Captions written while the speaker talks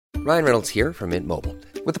Ryan Reynolds here from Mint Mobile.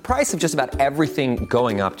 With the price of just about everything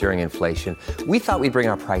going up during inflation, we thought we'd bring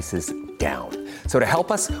our prices down. So to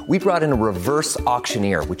help us, we brought in a reverse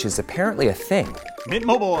auctioneer, which is apparently a thing. Mint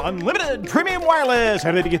Mobile Unlimited Premium Wireless.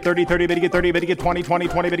 How to get 30, 30, bit to get 30, bit to get 20, 20,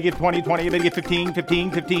 20, bit to get 20, 20, bit to get 15,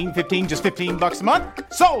 15, 15, 15, just $15 a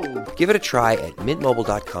month? Sold! Give it a try at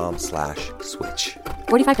mintmobile.com/switch.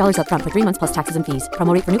 $45 up front for 3 months plus taxes and fees.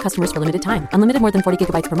 Promo rate for new customers for limited time. Unlimited more than 40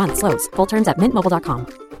 gigabytes per month. Slows full terms at mintmobile.com.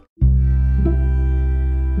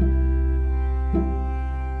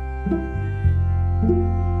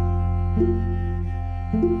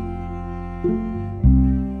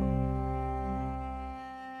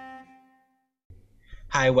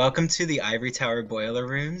 Hi, welcome to the Ivory Tower Boiler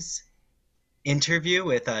Rooms interview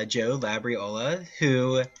with Joe Labriola,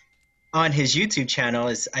 who on his YouTube channel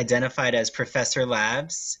is identified as Professor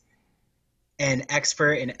Labs, an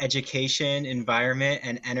expert in education, environment,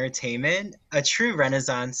 and entertainment, a true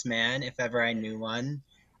Renaissance man, if ever I knew one.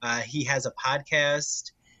 He has a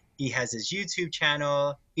podcast, he has his YouTube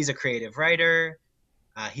channel, he's a creative writer,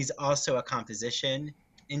 he's also a composition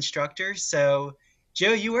instructor. So,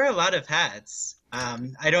 Joe, you wear a lot of hats.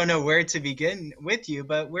 I don't know where to begin with you,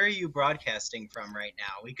 but where are you broadcasting from right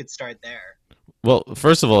now? We could start there. Well,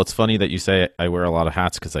 first of all, it's funny that you say I wear a lot of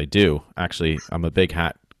hats because I do. Actually, I'm a big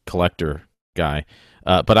hat collector guy.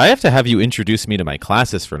 But I have to have you introduce me to my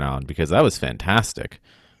classes for now on because that was fantastic.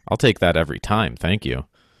 I'll take that every time. Thank you.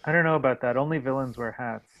 I don't know about that. Only villains wear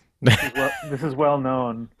hats. This is well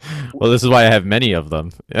known. Well, this is why I have many of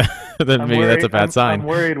them. Then maybe that's a bad sign. I'm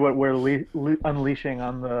worried what we're unleashing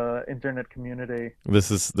on the internet community.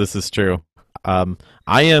 This is true. I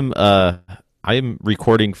am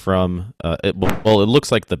recording from. It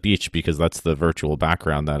looks like the beach because that's the virtual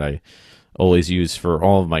background that I always use for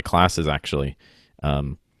all of my classes, actually,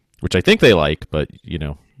 which I think they like, but you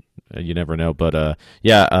never know. But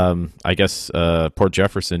I guess Port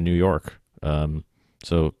Jefferson, New York.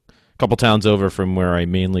 So. Couple towns over from where I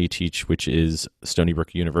mainly teach, which is Stony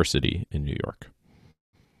Brook University in New York.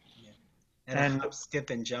 Yeah. And a hop, skip,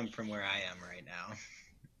 and jump from where I am right now.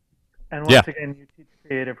 And once again, you teach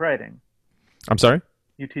creative writing. I'm sorry?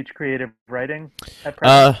 You teach creative writing at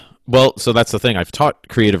present? Well, so that's the thing. I've taught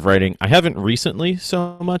creative writing. I haven't recently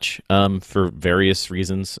so much for various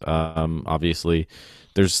reasons. Obviously,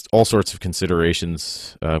 there's all sorts of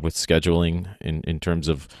considerations with scheduling in terms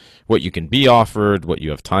of what you can be offered, what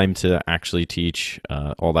you have time to actually teach,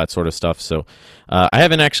 all that sort of stuff. So I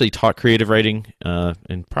haven't actually taught creative writing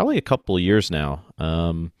in probably a couple of years now.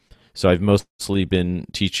 So I've mostly been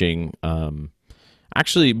teaching,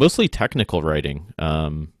 mostly technical writing.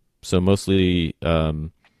 So mostly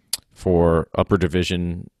for upper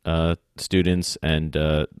division students and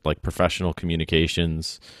like professional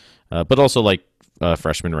communications, but also like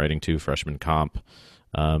freshman writing too, freshman comp.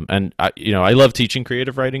 And I love teaching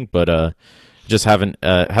creative writing, but just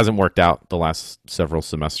hasn't worked out the last several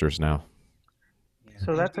semesters now.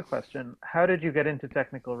 So that's a question. How did you get into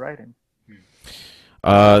technical writing?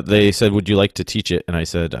 They said, "Would you like to teach it?" And I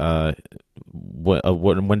said,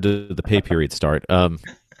 "When did the pay period start?"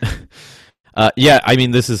 Yeah, I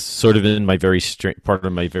mean, this is sort of in my part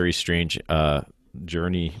of my very strange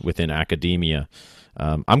journey within academia.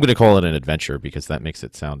 I'm going to call it an adventure because that makes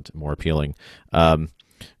it sound more appealing.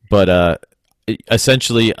 But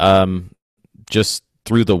essentially, just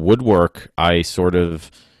through the woodwork, I sort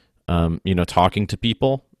of, talking to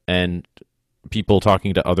people and people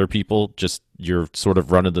talking to other people, just your sort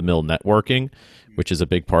of run-of-the-mill networking, which is a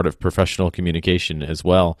big part of professional communication as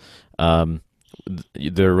well.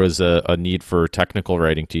 There was a need for technical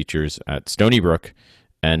writing teachers at Stony Brook,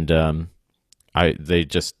 and they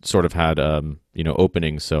just sort of had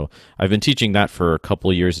openings. So I've been teaching that for a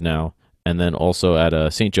couple of years now, and then also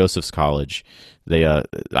at St. Joseph's College.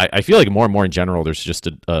 I feel like more and more in general, there's just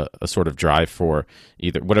a sort of drive for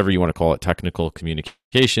either whatever you want to call it, technical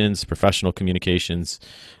communications, professional communications,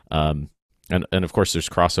 and of course there's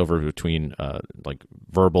crossover between like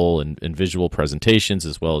verbal and visual presentations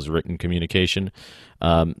as well as written communication.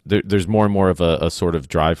 There's more and more of a sort of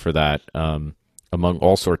drive for that among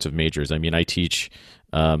all sorts of majors. I mean, I teach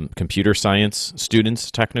computer science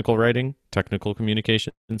students technical writing, technical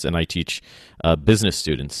communications, and I teach business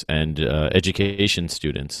students and education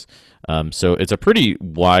students. So it's a pretty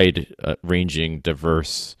wide-ranging,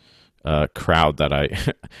 diverse crowd that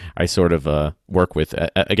I sort of work with,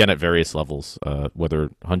 again, at various levels,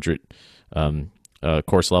 whether 100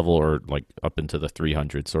 course level or like up into the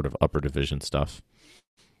 300 sort of upper division stuff.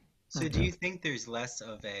 So do you think there's less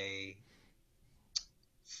of a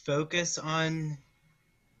focus on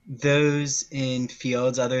those in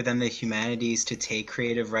fields other than the humanities to take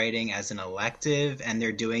creative writing as an elective, and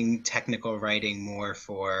they're doing technical writing more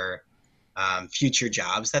for future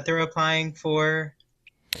jobs that they're applying for?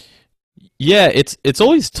 Yeah, it's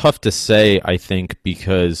always tough to say, I think,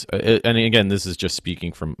 because and again, this is just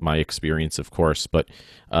speaking from my experience, of course, but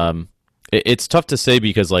it's tough to say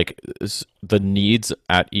because like the needs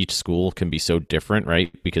at each school can be so different,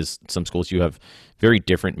 right? Because some schools you have very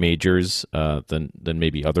different majors than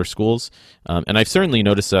maybe other schools, and I've certainly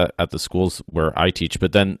noticed that at the schools where I teach.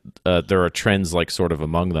 But then there are trends like sort of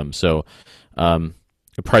among them. So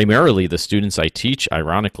primarily the students I teach,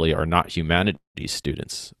 ironically, are not humanities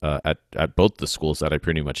students at both the schools that I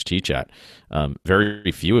pretty much teach at.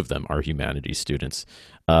 Very few of them are humanities students.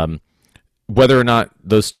 Whether or not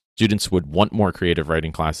those students would want more creative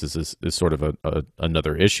writing classes is sort of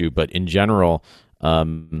another issue. But in general,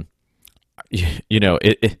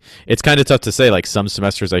 it's kind of tough to say. Like some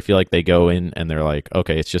semesters, I feel like they go in and they're like,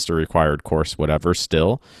 okay, it's just a required course, whatever.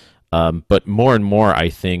 Still, but more and more, I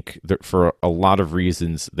think that for a lot of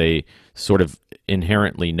reasons, they sort of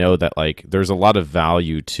inherently know that like there's a lot of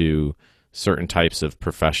value to certain types of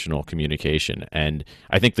professional communication, and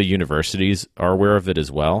I think the universities are aware of it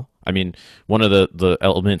as well. I mean, one of the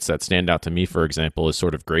elements that stand out to me, for example, is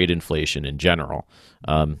sort of grade inflation in general.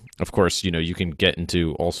 Of course, you can get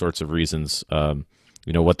into all sorts of reasons,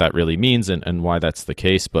 what that really means and why that's the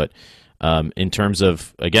case. But in terms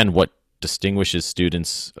of, again, what distinguishes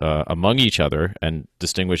students among each other and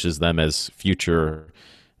distinguishes them as future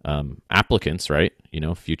applicants, right?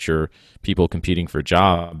 Future people competing for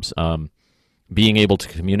jobs, being able to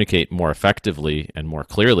communicate more effectively and more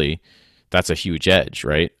clearly, that's a huge edge,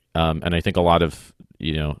 right? And I think a lot of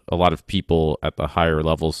people at the higher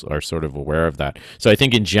levels are sort of aware of that. So I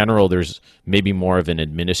think in general, there's maybe more of an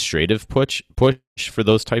administrative push for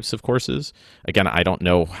those types of courses. Again, I don't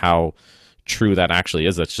know how true that actually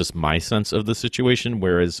is. That's just my sense of the situation.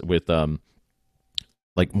 Whereas with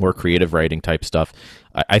like more creative writing type stuff,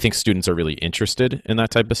 I think students are really interested in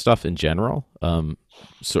that type of stuff in general.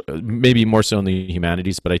 So maybe more so in the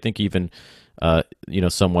humanities, but I think even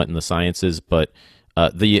somewhat in the sciences. But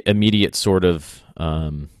the immediate sort of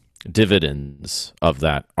dividends of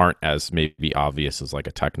that aren't as maybe obvious as like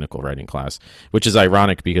a technical writing class, which is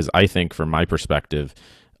ironic because I think from my perspective,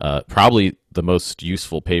 probably the most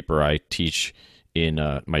useful paper I teach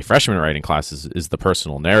in my freshman writing classes is the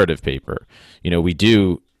personal narrative paper. We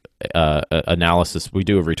do analysis, we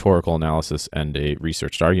do a rhetorical analysis and a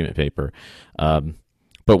researched argument paper.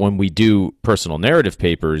 But when we do personal narrative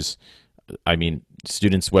papers, I mean,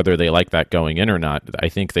 students, whether they like that going in or not, I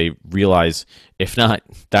think they realize, if not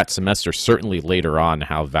that semester, certainly later on,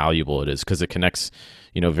 how valuable it is because it connects,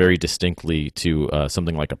 very distinctly to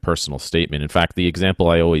something like a personal statement. In fact, the example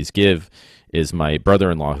I always give is my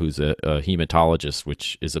brother-in-law, who's a hematologist,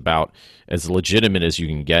 which is about as legitimate as you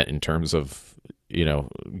can get in terms of,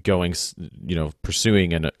 going,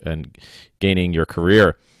 pursuing and gaining your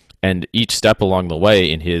career. And each step along the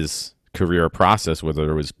way in his career process,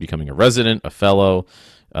 whether it was becoming a resident, a fellow,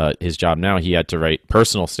 his job now, he had to write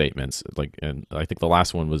personal statements. And I think the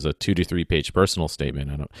last one was a 2 to 3 page personal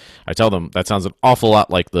statement. And I tell them that sounds an awful lot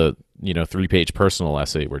like the 3-page personal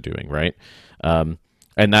essay we're doing, right?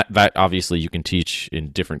 And that obviously you can teach in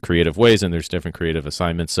different creative ways, and there's different creative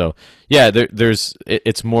assignments. So yeah,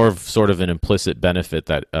 it's more of sort of an implicit benefit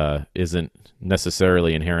that isn't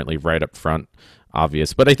necessarily inherently right up front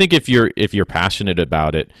obvious. But I think if you're passionate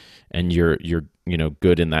about it and you're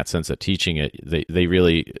good in that sense at teaching it, they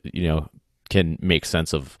really can make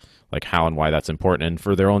sense of like how and why that's important, and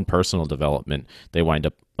for their own personal development, they wind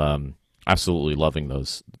up absolutely loving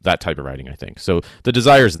that type of writing, I think. So the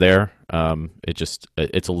desire's there.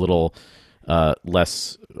 It's a little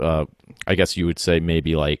less, I guess you would say,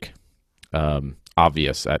 maybe like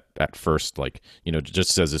obvious at first, like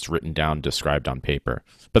just as it's written down, described on paper.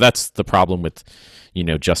 But that's the problem with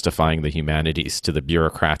justifying the humanities to the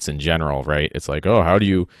bureaucrats in general, right? It's like, oh, how do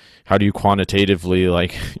you quantitatively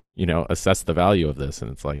like assess the value of this?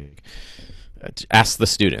 And it's like, ask the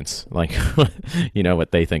students like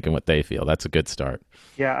what they think and what they feel. That's a good start.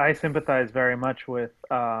 Yeah, I sympathize very much with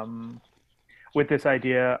this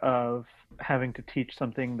idea of having to teach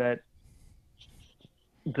something that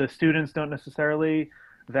the students don't necessarily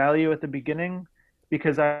value at the beginning,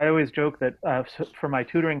 because I always joke that for my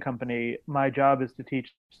tutoring company, my job is to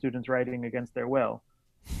teach students writing against their will.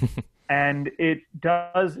 And it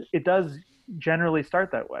does generally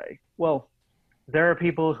start that way. Well, there are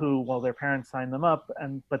people who, well, their parents sign them up,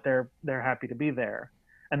 but they're happy to be there.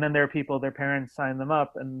 And then there are people, their parents sign them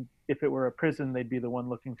up, and if it were a prison, they'd be the one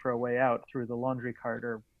looking for a way out through the laundry cart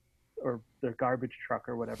or or their garbage truck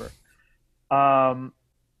or whatever. And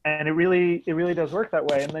it really does work that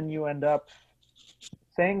way. And then you end up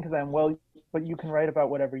saying to them, well, but you can write about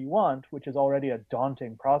whatever you want, which is already a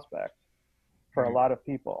daunting prospect for a lot of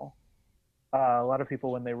people. A lot of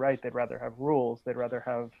people, when they write, they'd rather have rules. They'd rather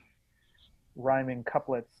have rhyming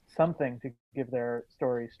couplets, something to give their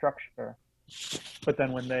story structure. But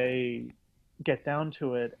then when they get down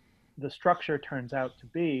to it, the structure turns out to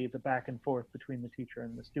be the back and forth between the teacher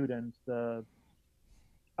and the student, the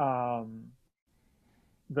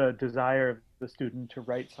desire of the student to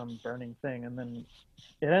write some burning thing, and then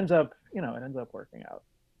it ends up working out.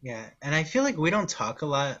 Yeah, and I feel like we don't talk a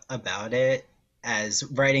lot about it, as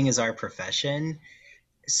writing is our profession.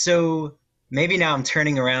 So maybe now I'm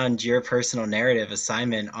turning around your personal narrative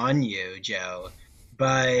assignment on you, Joe,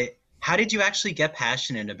 but how did you actually get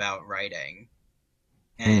passionate about writing?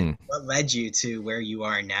 And what led you to where you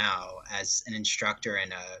are now as an instructor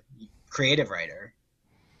and a creative writer?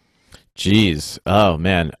 Jeez. Oh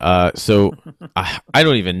man. So I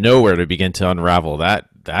don't even know where to begin to unravel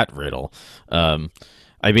that riddle.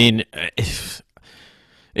 I mean,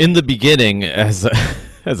 in the beginning, as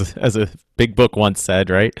a big book once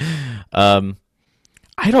said, right?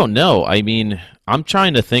 I don't know. I mean, I'm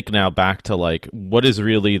trying to think now back to like what is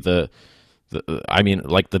really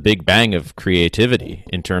like the big bang of creativity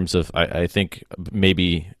in terms of, I think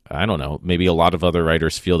maybe, I don't know, maybe a lot of other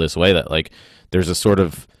writers feel this way, that like there's a sort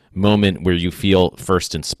of moment where you feel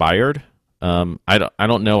first inspired. I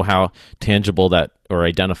don't know how tangible that or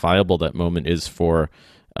identifiable that moment is for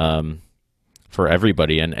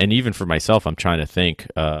everybody, and even for myself. I'm trying to think,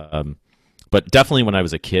 but definitely when I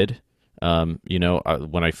was a kid,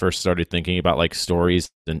 when I first started thinking about like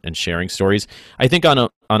stories and sharing stories, I think on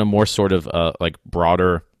a more sort of like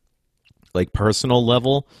broader, like personal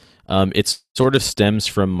level, it sort of stems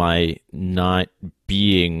from my not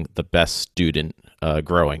being the best student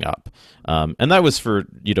growing up, and that was for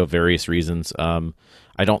various reasons.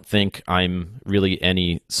 I don't think I'm really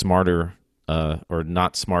any smarter or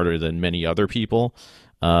not smarter than many other people.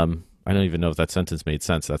 I don't even know if that sentence made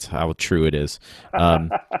sense. That's how true it is.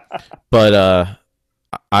 But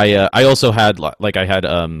I also had like I had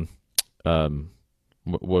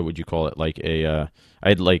what would you call it? Like I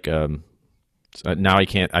had like now I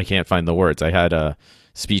can't find the words. I had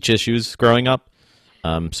speech issues growing up.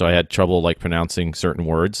 So I had trouble like pronouncing certain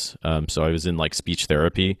words. So I was in like speech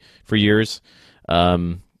therapy for years.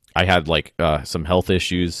 I had like some health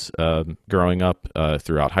issues growing up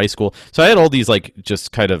throughout high school. So I had all these like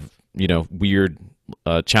just kind of weird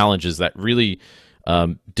challenges that really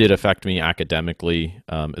did affect me academically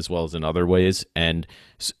as well as in other ways. And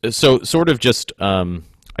so sort of just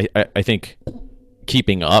I think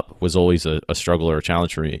keeping up was always a struggle or a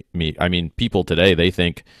challenge for me. I mean, people today, they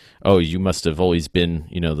think, oh, you must have always been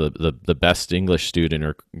the best English student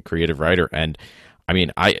or creative writer. And I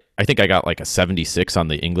mean, I think I got like a 76 on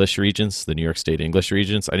the English Regents, the New York State English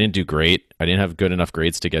Regents. I didn't do great. I didn't have good enough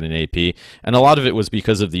grades to get an AP. And a lot of it was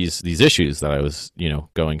because of these issues that I was,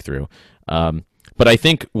 going through. But I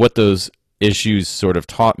think what those issues sort of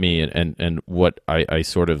taught me and what I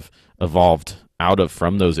sort of evolved out of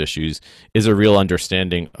from those issues is a real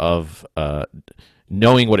understanding of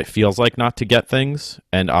knowing what it feels like not to get things,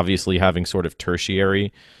 and obviously having sort of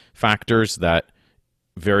tertiary factors that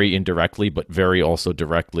very indirectly but very also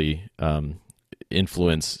directly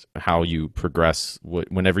influence how you progress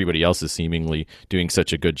when everybody else is seemingly doing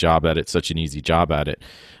such a good job at it, such an easy job at it,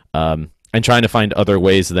 and trying to find other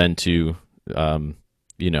ways then to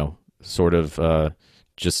sort of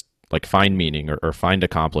just like find meaning or find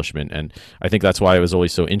accomplishment. And I think that's why I was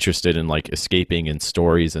always so interested in like escaping in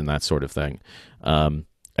stories and that sort of thing.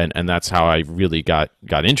 And that's how I really got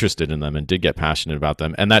interested in them and did get passionate about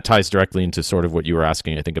them. And that ties directly into sort of what you were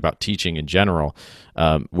asking, I think, about teaching in general,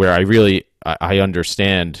 where I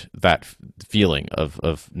understand that feeling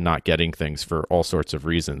of not getting things for all sorts of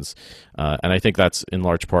reasons. And I think that's in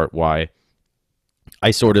large part why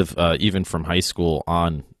I sort of, even from high school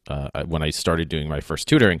on, when I started doing my first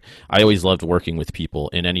tutoring, I always loved working with people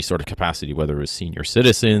in any sort of capacity, whether it was senior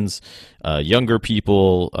citizens, younger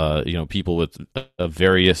people, people with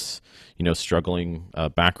various, struggling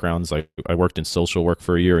backgrounds. I worked in social work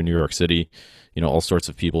for a year in New York City, all sorts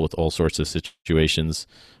of people with all sorts of situations.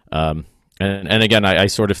 And again, I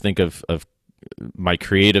sort of think of my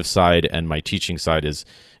creative side and my teaching side is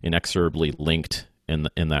inexorably linked in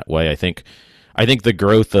that way. I think the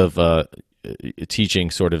growth of teaching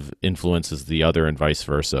sort of influences the other and vice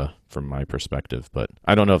versa from my perspective, but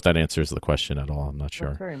I don't know if that answers the question at all. I'm not sure.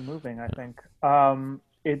 That's very moving, I think.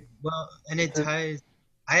 It ties.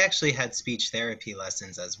 I actually had speech therapy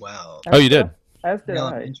lessons as well. Oh, you did? As did in I,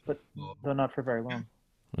 elementary but school. though not for very long.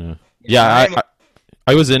 Yeah, mine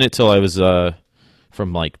I was in it till I was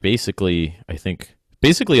from like basically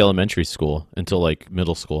elementary school until like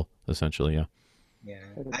middle school, essentially. Yeah. Yeah,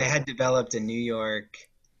 I had developed a New York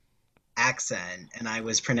accent, and I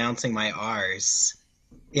was pronouncing my R's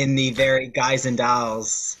in the very Guys and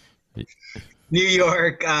Dolls New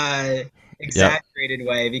York exaggerated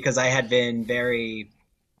way because I had been very,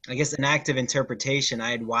 I guess, an active interpretation.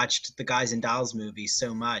 I had watched the Guys and Dolls movie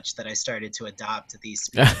so much that I started to adopt these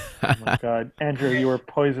speeches. Oh my God, Andrew, you were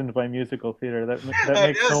poisoned by musical theater. That makes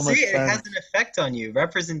No, so much see, it has sense. an effect on you.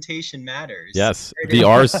 Representation matters. Yes, There it the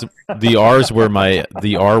is.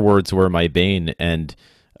 the R words were my bane, and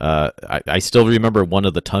I still remember one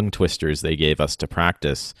of the tongue twisters they gave us to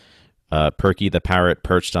practice. Perky the parrot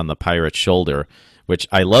perched on the pirate's shoulder, which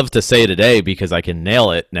I love to say today because I can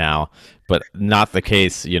nail it now, but not the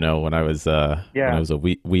case, when I was when I was a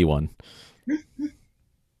wee one.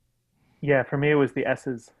 Yeah, for me it was the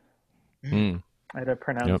S's. Mm, I had a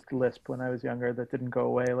pronounced lisp when I was younger that didn't go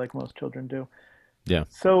away like most children do. yeah.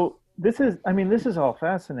 So this is all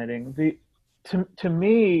fascinating. To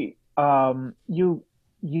me,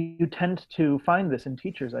 you tend to find this in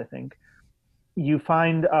teachers. I think you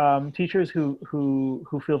find teachers who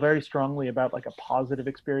feel very strongly about like a positive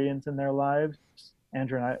experience in their lives.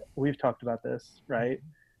 Andrew and I, we've talked about this, right?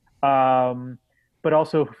 But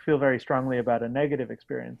also feel very strongly about a negative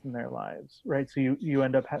experience in their lives, right? So you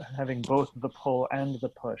end up having both the pull and the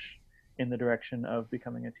push in the direction of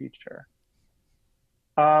becoming a teacher.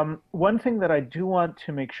 One thing that I do want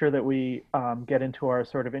to make sure that we get into our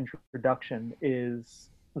sort of introduction is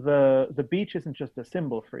the beach isn't just a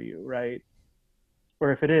symbol for you, right?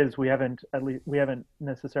 Or if it is, we haven't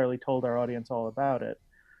necessarily told our audience all about it.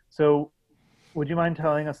 So, would you mind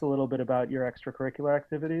telling us a little bit about your extracurricular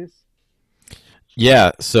activities?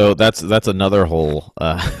 Yeah, so that's another whole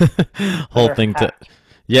whole Another thing hat.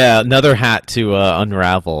 another hat to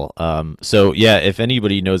unravel. So yeah, if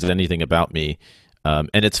anybody knows anything about me, and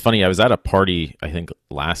it's funny, I was at a party I think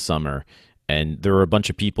last summer, and there were a bunch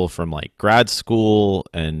of people from like grad school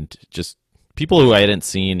and just people who I hadn't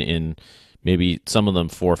seen in maybe some of them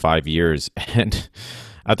 4 or 5 years, and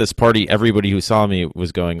at this party, everybody who saw me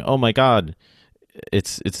was going, "Oh my God,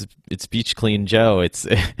 it's Beach Clean Joe. It's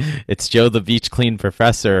it's Joe the Beach Clean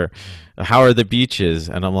Professor. How are the beaches?"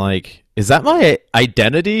 And I'm like, "Is that my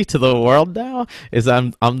identity to the world now? Is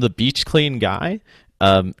I'm the beach clean guy?"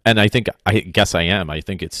 And I guess I am. I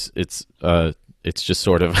think it's just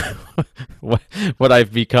sort of what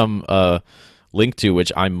I've become linked to,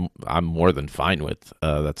 which I'm more than fine with.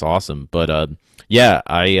 That's awesome. But yeah,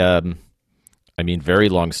 I mean, very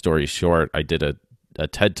long story short, I did a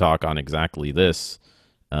TED talk on exactly this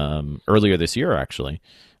earlier this year, actually.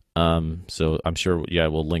 So I'm sure, yeah,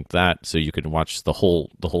 we'll link that so you can watch the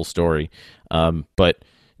whole story. But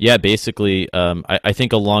yeah, basically, I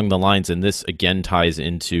think along the lines, and this again ties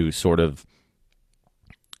into sort of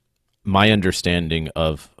my understanding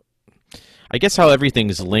of, I guess, how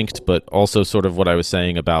everything's linked, but also sort of what I was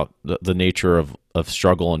saying about the nature of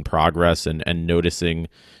struggle and progress and noticing,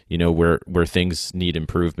 where things need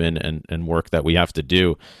improvement and work that we have to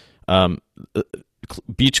do.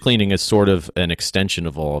 Beach cleaning is sort of an extension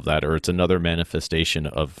of all of that, or it's another manifestation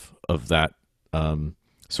of that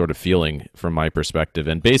sort of feeling from my perspective.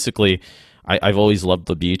 And basically, I've always loved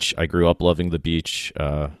the beach. I grew up loving the beach.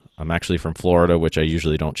 I'm actually from Florida, which I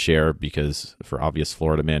usually don't share because for obvious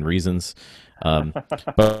Florida man reasons.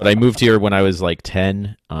 But I moved here when I was like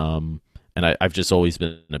 10, and I've just always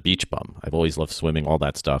been a beach bum. I've always loved swimming, all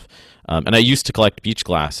that stuff. And I used to collect beach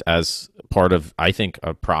glass as part of, I think,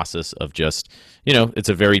 a process of just, it's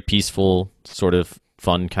a very peaceful, sort of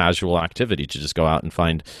fun, casual activity to just go out and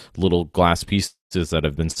find little glass pieces that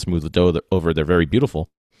have been smoothed over. They're very beautiful.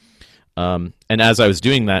 And as I was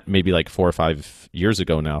doing that, maybe like 4 or 5 years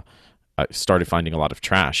ago now, I started finding a lot of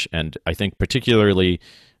trash. And I think particularly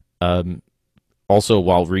also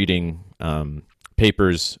while reading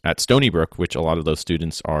papers at Stony Brook, which a lot of those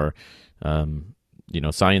students are,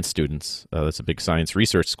 science students. That's a big science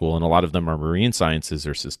research school, and a lot of them are marine sciences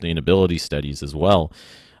or sustainability studies as well.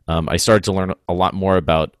 I started to learn a lot more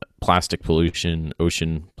about plastic pollution,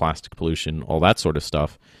 ocean plastic pollution, all that sort of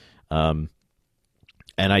stuff. And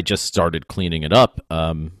I just started cleaning it up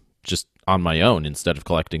just on my own instead of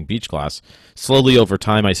collecting beach glass. Slowly over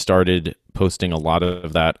time, I started posting a lot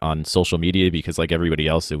of that on social media because, like everybody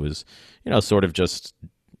else, it was, sort of just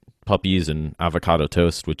puppies and avocado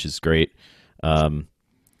toast, which is great.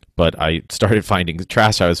 But I started finding the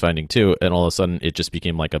trash I was finding too, and all of a sudden it just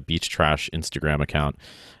became like a beach trash Instagram account.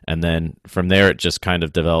 And then from there, it just kind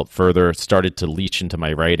of developed further, started to leach into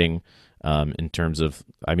my writing. in terms of,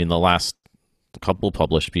 I mean, the last couple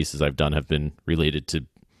published pieces I've done have been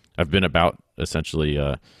about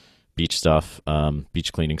essentially beach stuff,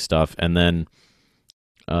 beach cleaning stuff. And then,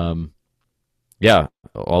 yeah,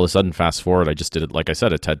 all of a sudden, fast forward, I just did, like I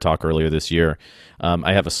said, a TED Talk earlier this year.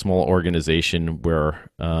 I have a small organization where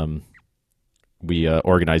we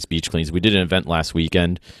organize beach cleans. We did an event last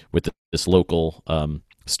weekend with this local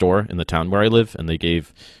store in the town where I live, and they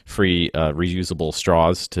gave free reusable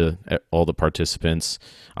straws to all the participants.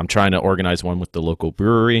 I'm trying to organize one with the local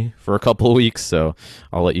brewery for a couple of weeks, so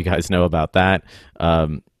I'll let you guys know about that.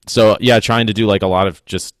 So yeah, trying to do like a lot of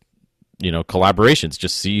just, collaborations,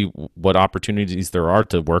 just see what opportunities there are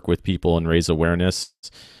to work with people and raise awareness.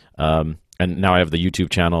 And now I have the YouTube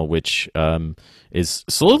channel, which is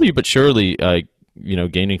slowly but surely,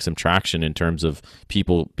 gaining some traction in terms of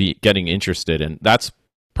people getting interested. And that's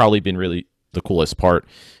probably been really the coolest part,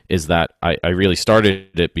 is that I really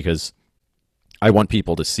started it because I want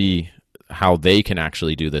people to see how they can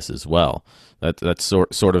actually do this as well. That's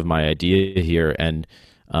sort of my idea here. And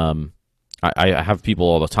I have people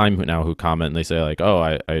all the time now who comment and they say like,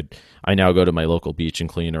 oh, I now go to my local beach and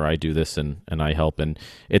clean, or I do this and I help. And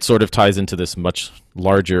it sort of ties into this much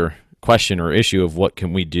larger question or issue of what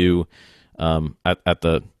can we do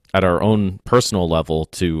at our own personal level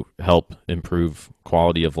to help improve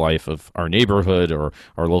quality of life of our neighborhood or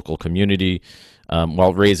our local community,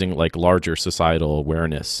 while raising like larger societal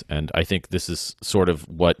awareness. And I think this is sort of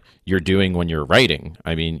what you're doing when you're writing.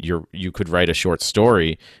 I mean, you could write a short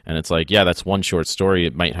story and it's like, yeah, that's one short story.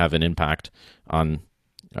 It might have an impact on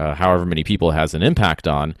however many people it has an impact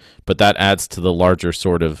on, but that adds to the larger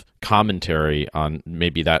sort of commentary on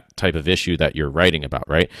maybe that type of issue that you're writing about,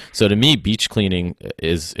 right? So to me, beach cleaning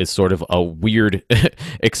is sort of a weird,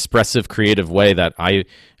 expressive, creative way that I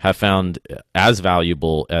have found as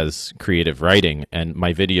valuable as creative writing. And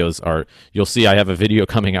my videos are, you'll see I have a video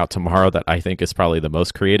coming out tomorrow that I think is probably the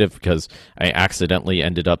most creative, because I accidentally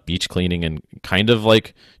ended up beach cleaning in kind of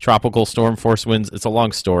like tropical storm force winds. It's a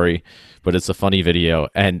long story, but it's a funny video.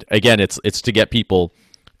 And again, it's to get people,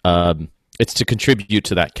 it's to contribute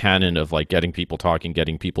to that canon of like getting people talking,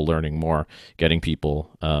 getting people learning more, getting people,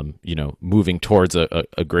 moving towards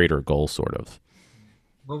a greater goal, sort of.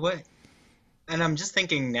 Well, what? And I'm just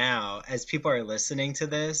thinking now, as people are listening to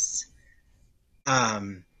this,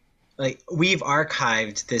 like we've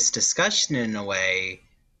archived this discussion in a way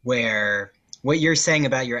where what you're saying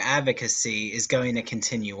about your advocacy is going to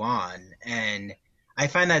continue on. And I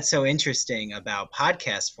find that so interesting about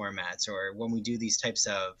podcast formats or when we do these types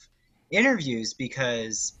of interviews,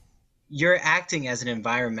 because you're acting as an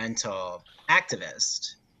environmental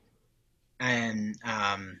activist. And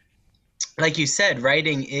like you said,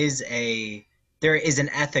 writing there is an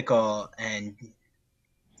ethical and,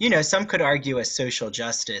 some could argue a social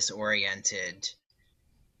justice oriented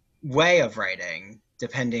way of writing,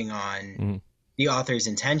 depending on the author's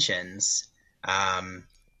intentions. But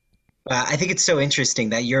I think it's so interesting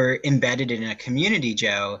that you're embedded in a community,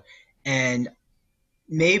 Joe. And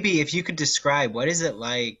maybe if you could describe, what is it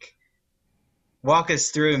like? Walk us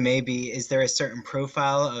through, maybe, is there a certain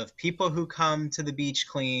profile of people who come to the beach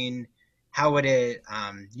clean? How would it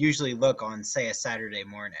usually look on, say, a Saturday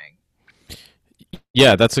morning?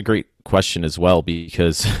 Yeah, that's a great question as well,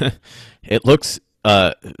 because it looks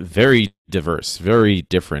very diverse, very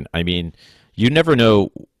different. I mean, you never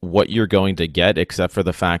know what you're going to get, except for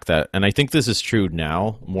the fact that, and I think this is true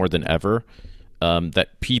now more than ever,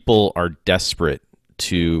 that people are desperate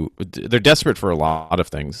they're desperate for a lot of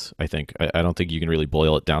things. I think I don't think you can really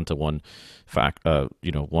boil it down to one fact,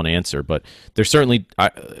 one answer, but there's certainly,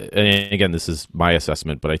 and again, this is my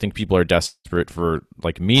assessment, but I think people are desperate for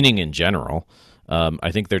like meaning in general.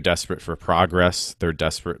 I think they're desperate for progress. They're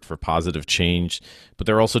desperate for positive change, but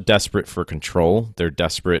they're also desperate for control. They're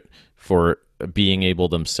desperate for being able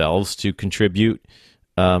themselves to contribute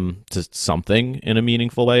to something in a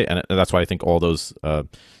meaningful way. And that's why I think all those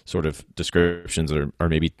sort of descriptions are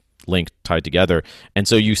maybe linked, tied together. And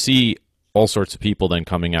so you see all sorts of people then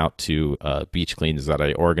coming out to beach cleans that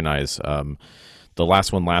I organize. The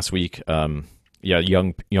last one last week,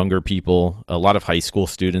 younger people, a lot of high school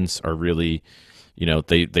students are really,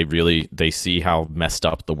 they see how messed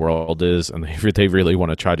up the world is, and they really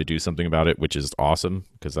want to try to do something about it, which is awesome,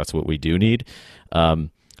 because that's what we do need.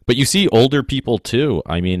 But you see older people too.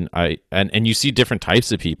 I mean, and you see different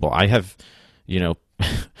types of people. I have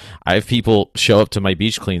people show up to my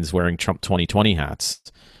beach cleans wearing Trump 2020 hats.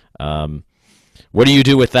 What do you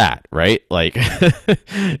do with that, right? Like,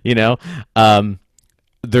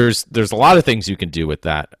 there's a lot of things you can do with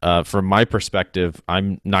that. From my perspective,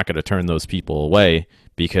 I'm not going to turn those people away,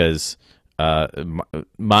 because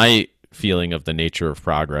my feeling of the nature of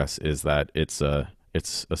progress is that it's a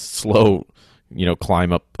slow,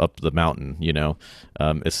 climb up the mountain.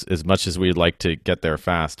 As much as we'd like to get there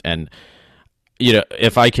fast, and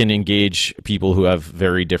if I can engage people who have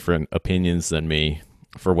very different opinions than me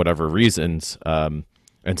for whatever reasons,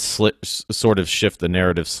 and sort of shift the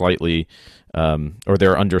narrative slightly, or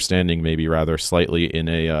their understanding maybe rather slightly in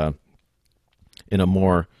a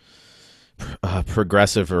more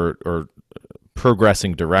progressive or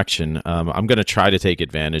progressing direction, I'm going to try to take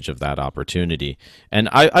advantage of that opportunity. And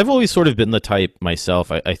I've always sort of been the type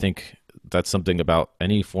myself. I think that's something about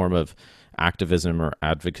any form of activism or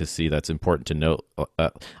advocacy that's important to note.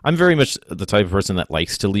 I'm very much the type of person that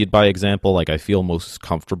likes to lead by example. Like, I feel most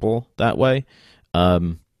comfortable that way.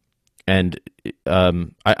 I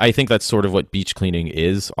think that's sort of what beach cleaning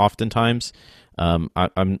is oftentimes. I'm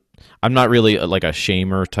not really like a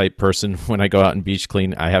shamer type person when I go out and beach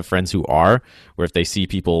clean. I have friends who are, where if they see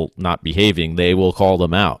people not behaving, they will call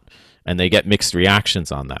them out, and they get mixed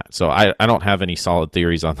reactions on that. So I don't have any solid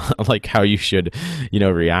theories on like how you should,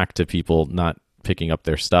 react to people not picking up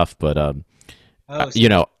their stuff. But, sorry.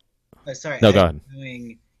 No, go ahead.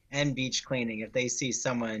 And beach cleaning, if they see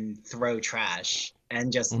someone throw trash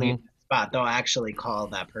and just leave the spot, they'll actually call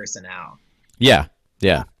that person out. Yeah.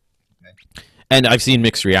 Yeah. Okay. And I've seen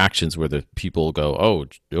mixed reactions where the people go,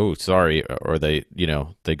 oh, sorry, or they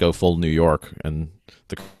go full New York, and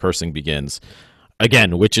the cursing begins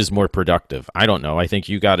again, which is more productive. I don't know. I think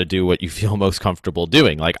you got to do what you feel most comfortable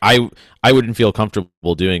doing. Like I wouldn't feel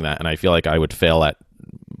comfortable doing that, and I feel like I would fail at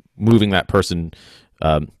moving that person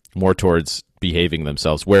more towards behaving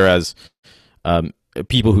themselves. Whereas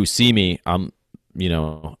people who see me, I'm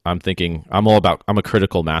thinking I'm a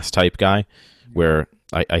critical mass type guy, where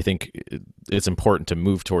I think it's important to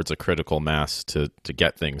move towards a critical mass to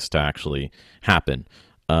get things to actually happen.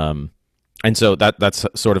 And so that's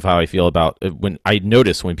sort of how I feel about it. When I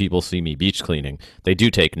notice when people see me beach cleaning, they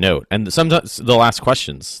do take note, and sometimes they'll ask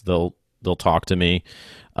questions. They'll talk to me.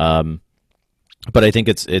 But I think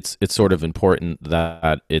it's sort of important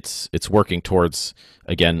that it's working towards,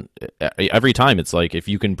 again, every time it's like if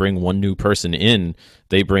you can bring one new person in,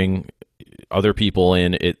 they bring other people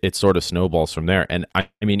in, it sort of snowballs from there. And I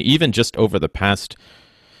mean, even just over the past,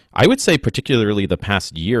 I would say particularly the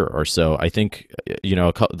past year or so, I think,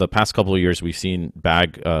 the past couple of years we've seen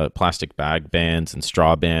plastic bag bans and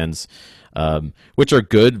straw bans, which are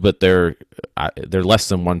good, but they're less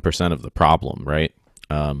than 1% of the problem, right?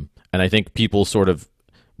 And I think people sort of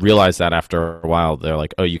realize that after a while. They're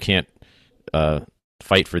like, oh, you can't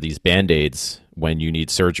fight for these Band-Aids when you need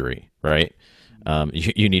surgery, right?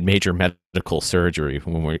 You need major medical surgery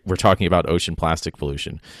when we're talking about ocean plastic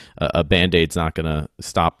pollution. A Band-Aid's not going to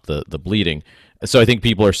stop the bleeding. So I think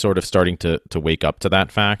people are sort of starting to wake up to that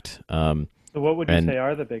fact. So what would you say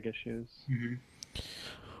are the big issues? Mm-hmm.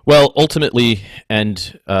 Well, ultimately, and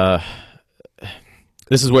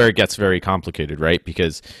this is where it gets very complicated, right?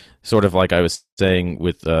 Because sort of like I was saying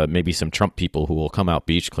with maybe some Trump people who will come out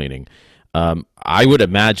beach cleaning, I would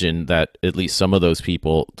imagine that at least some of those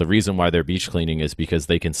people, the reason why they're beach cleaning is because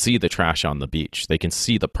they can see the trash on the beach. They can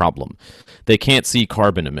see the problem. They can't see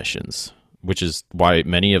carbon emissions, which is why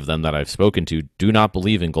many of them that I've spoken to do not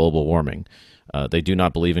believe in global warming. They do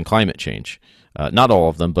not believe in climate change. Not all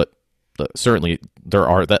of them, but certainly there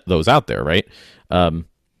are those out there, right?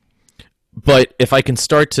 But if I can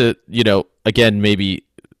start to, again, maybe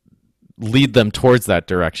lead them towards that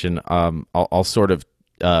direction, I'll sort of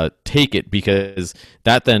take it, because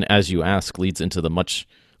that then, as you ask, leads into the much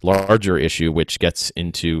larger issue, which gets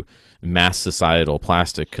into mass societal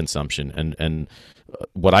plastic consumption and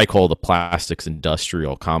what I call the plastics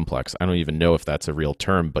industrial complex. I don't even know if that's a real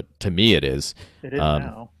term, but to me it is. It is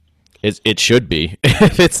now. It should be.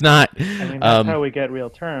 If it's not, I mean, that's how we get real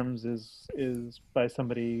terms is by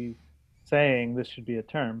somebody saying this should be a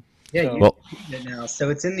term. Yeah, so, you it now, so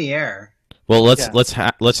it's in the air. Well, let's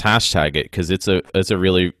hashtag it, because it's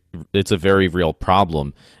a very real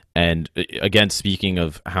problem. And again, speaking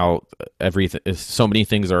of how so many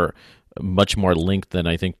things are much more linked than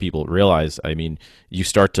I think people realize. I mean, you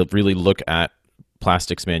start to really look at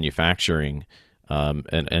plastics manufacturing,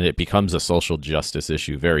 and it becomes a social justice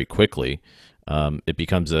issue very quickly. It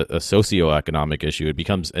becomes a socioeconomic issue. It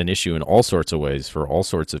becomes an issue in all sorts of ways for all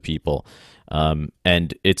sorts of people.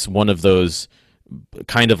 And it's one of those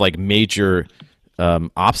kind of like major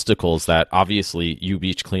obstacles that obviously you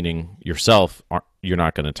beach cleaning yourself, you're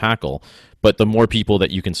not going to tackle. But the more people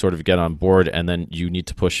that you can sort of get on board, and then you need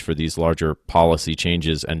to push for these larger policy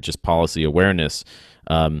changes and just policy awareness,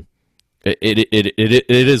 It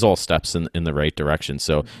is all steps in the right direction.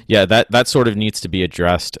 So yeah, that sort of needs to be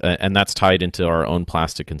addressed, and that's tied into our own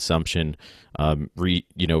plastic consumption.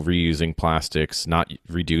 Reusing plastics, not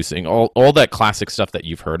reducing, all that classic stuff that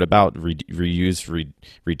you've heard about, reuse,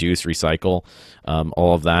 reduce, recycle,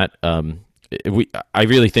 all of that. I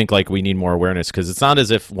really think like we need more awareness, because it's not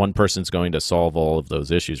as if one person's going to solve all of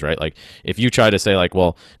those issues, right? Like if you try to say like,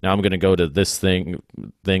 well, now I'm going to go to this thing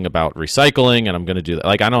about recycling and I'm going to do that.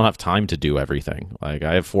 Like I don't have time to do everything. Like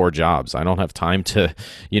I have 4 jobs. I don't have time to,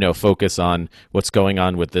 focus on what's going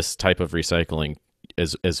on with this type of recycling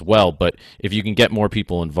as well. But if you can get more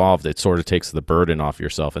people involved, it sort of takes the burden off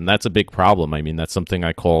yourself, and that's a big problem. I mean, that's something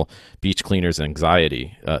I call beach cleaners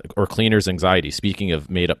anxiety, or cleaners anxiety, speaking of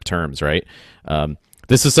made up terms, right?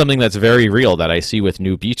 This is something that's very real that I see with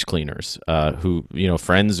new beach cleaners, who,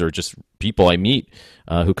 friends or just people I meet,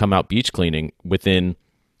 who come out beach cleaning. Within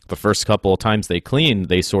the first couple of times they clean,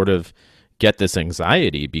 they sort of get this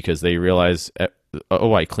anxiety because they realize,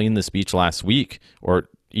 oh, I cleaned this beach last week or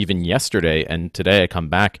even yesterday, and today I come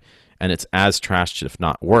back and it's as trashed, if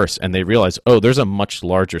not worse. And they realize, oh, there's a much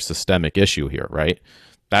larger systemic issue here, right?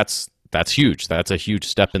 That's huge. That's a huge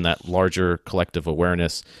step in that larger collective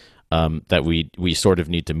awareness that we sort of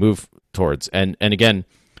need to move towards. And again,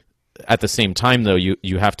 at the same time, though,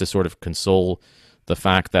 you have to sort of console the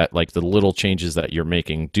fact that like the little changes that you're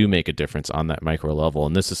making do make a difference on that micro level.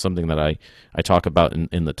 And this is something that I talk about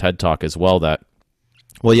in the TED Talk as well, that,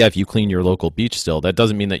 well, yeah, if you clean your local beach still, that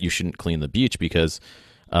doesn't mean that you shouldn't clean the beach, because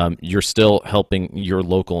you're still helping your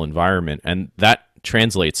local environment. And that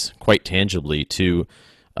translates quite tangibly to,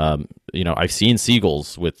 I've seen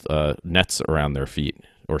seagulls with nets around their feet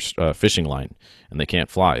or fishing line, and they can't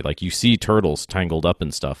fly. Like you see turtles tangled up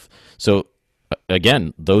and stuff. So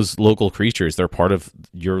again, those local creatures, they're part of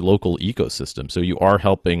your local ecosystem. So you are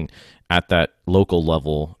helping at that local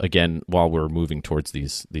level, again, while we're moving towards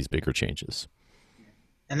these bigger changes.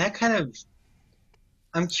 And that kind of,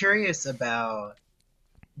 I'm curious about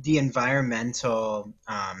the environmental,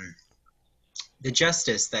 the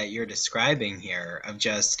justice that you're describing here, of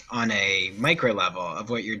just on a micro level of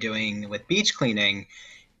what you're doing with beach cleaning.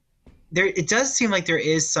 It does seem like there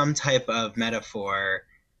is some type of metaphor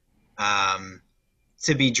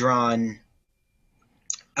to be drawn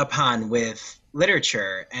upon with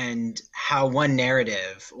literature, and how one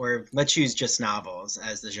narrative, or let's use just novels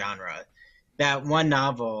as the genre, that one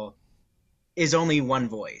novel is only one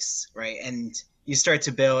voice, right? And you start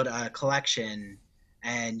to build a collection,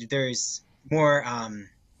 and there's more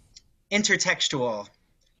intertextual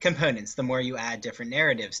components the more you add different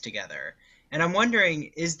narratives together. And I'm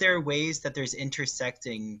wondering, is there ways that there's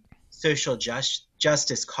intersecting social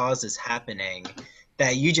justice causes happening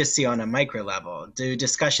that you just see on a micro level? Do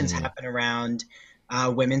discussions happen around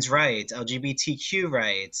women's rights, LGBTQ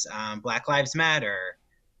rights, Black Lives Matter?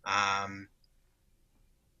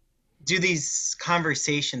 Do these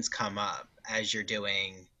conversations come up as you're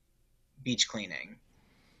doing beach cleaning?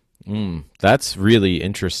 That's really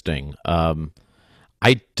interesting.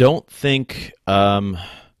 I don't think I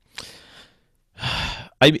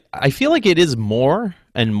feel like it is more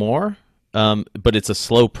and more, but it's a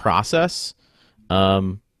slow process.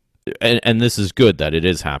 And this is good that it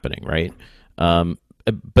is happening, right?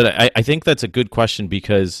 But I think that's a good question,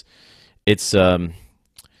 because it's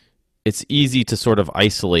easy to sort of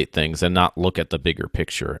isolate things and not look at the bigger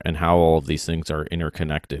picture and how all of these things are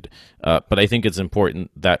interconnected. But I think it's important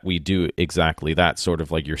that we do exactly that, sort of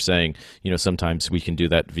like you're saying, sometimes we can do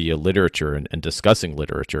that via literature and discussing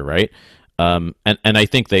literature, right? And I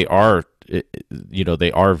think they are,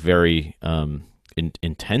 they are very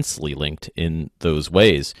intensely linked in those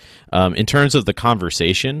ways. In terms of the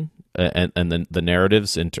conversation and then the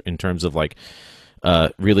narratives, in terms of like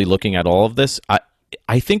really looking at all of this,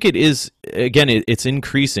 I think it is, again, it's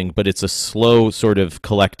increasing, but it's a slow sort of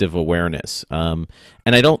collective awareness. And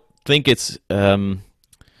I don't think it's,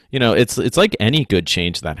 it's like any good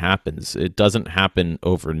change that happens. It doesn't happen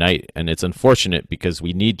overnight, and it's unfortunate because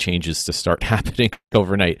we need changes to start happening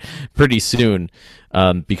overnight pretty soon,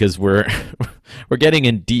 because we're getting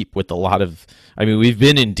in deep with a lot of, we've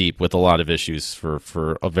been in deep with a lot of issues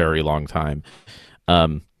for a very long time,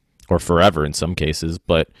 or forever in some cases,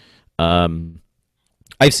 but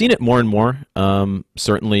I've seen it more and more,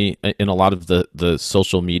 certainly in a lot of the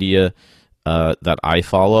social media that I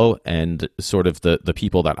follow, and sort of the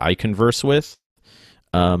people that I converse with.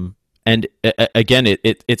 And again,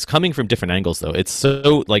 it's coming from different angles, though. It's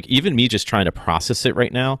so, like, even me just trying to process it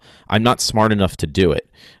right now, I'm not smart enough to do it.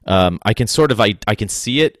 I can sort of, I can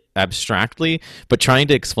see it abstractly, but trying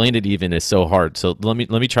to explain it even is so hard. So let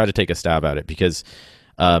me try to take a stab at it, because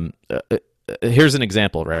here's an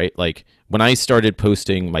example, right? Like when I started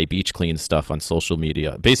posting my beach clean stuff on social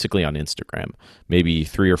media, basically on Instagram, maybe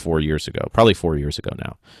 3 or 4 years ago, probably 4 years ago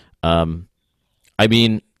now. I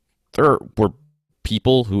mean, there were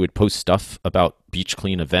people who would post stuff about beach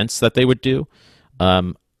clean events that they would do.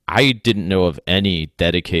 I didn't know of any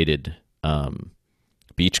dedicated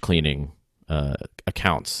beach cleaning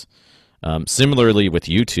accounts. Similarly with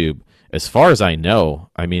YouTube, as far as I know,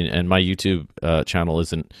 I mean, and my YouTube channel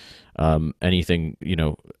isn't anything,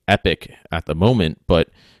 epic at the moment, but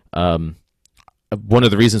one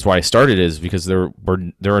of the reasons why I started is because there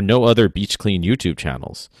are no other beach clean YouTube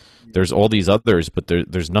channels. There's all these others, but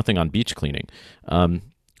there's nothing on beach cleaning.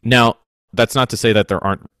 Now, that's not to say that there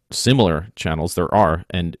aren't similar channels. There are,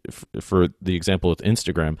 and for the example with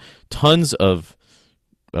Instagram, tons of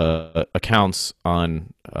accounts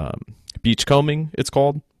on beachcombing, it's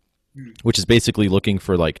called, which is basically looking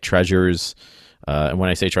for like treasures. And when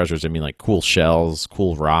I say treasures, I mean like cool shells,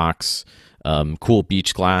 cool rocks, cool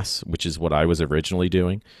beach glass, which is what I was originally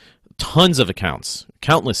doing. Tons of accounts,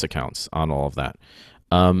 countless accounts on all of that.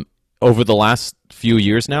 Over the last few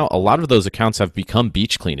years now, a lot of those accounts have become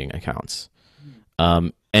beach cleaning accounts.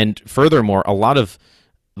 And furthermore, a lot of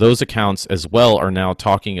those accounts as well are now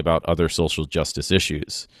talking about other social justice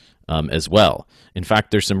issues as well. In fact,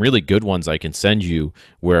 there's some really good ones I can send you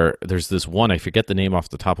where there's this one, I forget the name off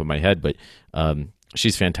the top of my head, but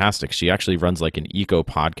she's fantastic. She actually runs like an eco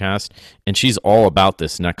podcast, and she's all about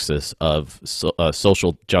this nexus of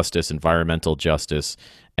social justice, environmental justice,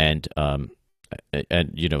 and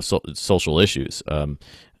social issues.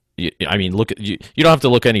 I mean, you don't have to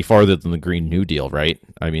look any farther than the Green New Deal, right?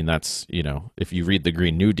 I mean, that's, if you read the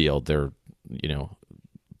Green New Deal, they're,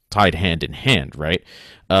 tied hand in hand, right?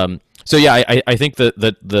 So yeah, I think that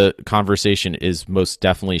the conversation is most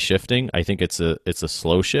definitely shifting. I think it's a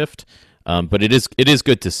slow shift, but it is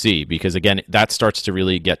good to see, because again, that starts to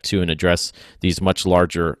really get to and address these much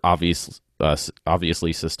larger,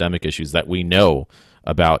 obviously systemic issues that we know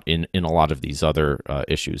about in a lot of these other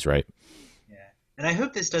issues, right? And I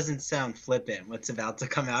hope this doesn't sound flippant, what's about to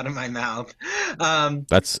come out of my mouth.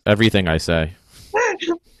 That's everything I say.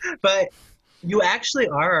 But you actually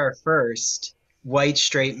are our first white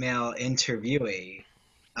straight male interviewee.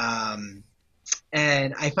 And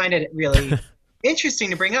I find it really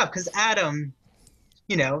interesting to bring up because Adam,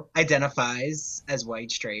 identifies as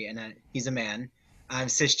white straight, and he's a man. I'm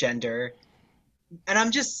cisgender. And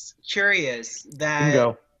I'm just curious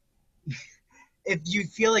that if you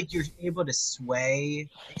feel like you're able to sway,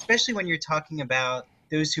 especially when you're talking about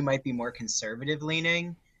those who might be more conservative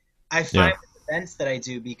leaning. I find with events that I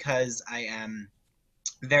do, because I am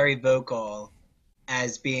very vocal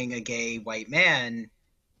as being a gay white man,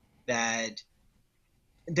 that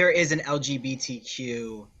there is an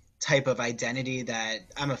LGBTQ type of identity that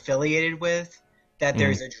I'm affiliated with, that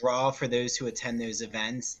there's a draw for those who attend those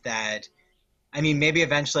events that, I mean, maybe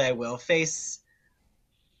eventually I will face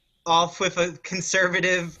off with a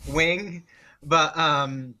conservative wing, but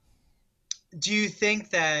do you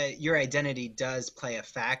think that your identity does play a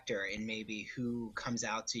factor in maybe who comes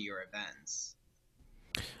out to your events?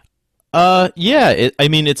 Yeah, I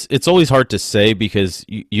mean, it's always hard to say, because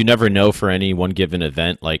you never know for any one given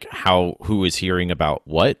event, like who is hearing about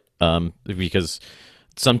what, because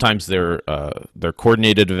sometimes they're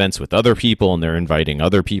coordinated events with other people and they're inviting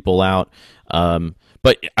other people out.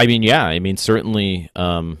 But I mean, certainly,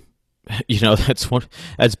 that's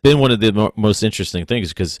been one of the most interesting things,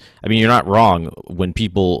 because I mean, you're not wrong when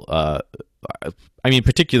people, I mean,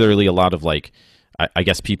 particularly a lot of like, I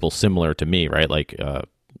guess people similar to me, right? Like,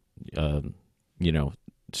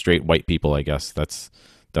 straight white people, I guess that's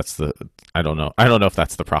the, I don't know if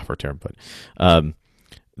that's the proper term, but,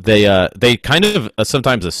 they kind of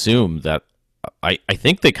sometimes assume that, I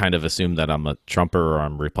think they kind of assume that I'm a Trumper or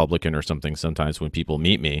I'm Republican or something sometimes when people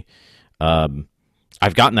meet me.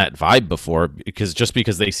 I've gotten that vibe before, because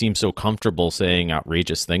they seem so comfortable saying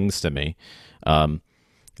outrageous things to me,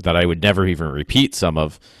 that I would never even repeat some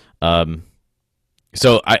of.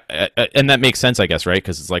 So and that makes sense, I guess, right?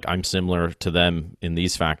 Because it's like I'm similar to them in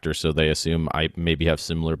these factors, so they assume I maybe have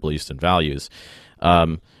similar beliefs and values,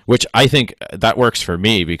 which I think that works for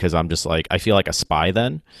me, because I'm just like, I feel like a spy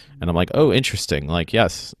then, and I'm like, oh, interesting, like,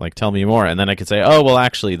 yes, like, tell me more, and then I could say, oh, well,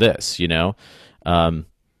 actually this,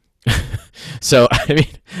 So I mean,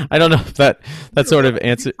 I don't know if that sort of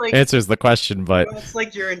answers the question, but it's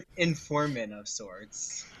like you're an informant of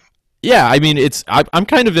sorts. Yeah, I mean, I'm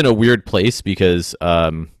kind of in a weird place, because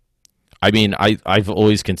I mean, I've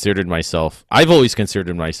always considered myself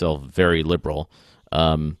very liberal,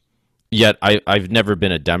 yet I've never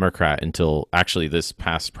been a Democrat until actually this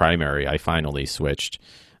past primary. I finally switched,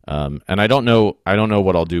 And I don't know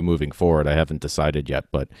what I'll do moving forward. I haven't decided yet,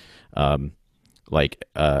 but I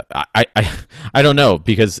don't know,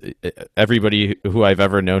 because everybody who I've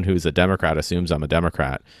ever known who's a Democrat assumes I'm a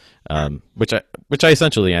Democrat, which I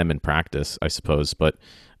essentially am in practice, I suppose. But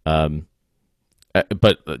tons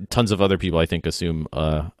of other people, I think, assume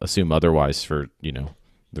otherwise for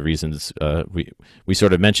the reasons we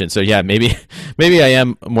sort of mentioned. So yeah, maybe I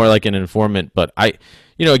am more like an informant, but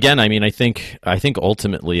again, I mean, I think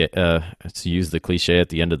ultimately, to use the cliche at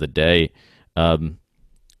the end of the day, the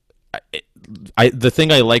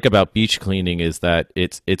thing I like about beach cleaning is that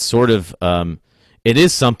it's sort of it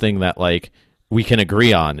is something that like we can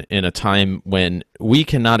agree on in a time when we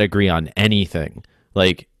cannot agree on anything.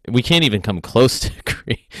 Like, we can't even come close to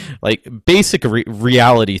agree, like basic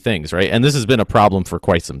reality things, right? And this has been a problem for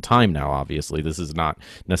quite some time now. Obviously, this is not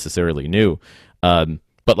necessarily new.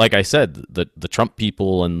 But like I said, the Trump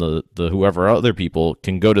people and the whoever other people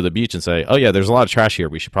can go to the beach and say, "Oh yeah, there's a lot of trash here.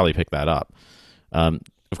 We should probably pick that up."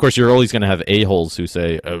 Of course, you're always going to have a-holes who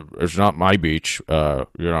say, "It's not my beach.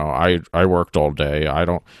 I worked all day. I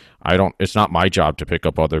don't. It's not my job to pick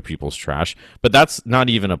up other people's trash." But that's not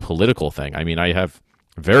even a political thing. I mean, I have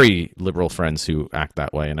very liberal friends who act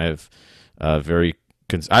that way, and I have I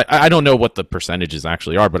don't know what the percentages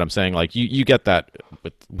actually are, but I'm saying, like, you get that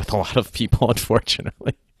with a lot of people,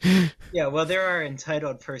 unfortunately. Yeah, well, there are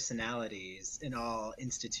entitled personalities in all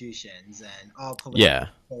institutions and all political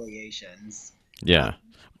affiliations. Yeah.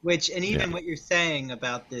 Even what you're saying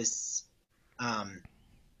about this,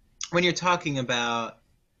 when you're talking about,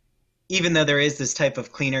 even though there is this type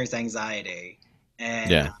of cleaner's anxiety,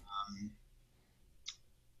 and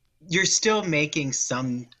you're still making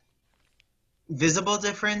some visible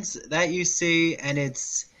difference that you see, and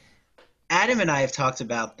it's, Adam and I have talked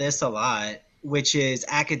about this a lot, which is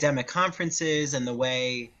academic conferences and the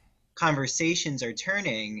way conversations are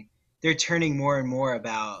turning. They're turning more and more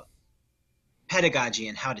about pedagogy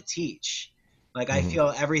and how to teach. Like, I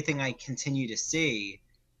feel everything I continue to see,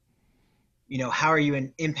 how are you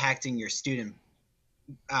impacting your student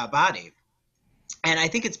body? And I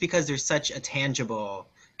think it's because there's such a tangible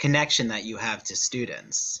connection that you have to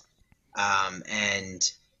students.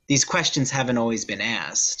 And these questions haven't always been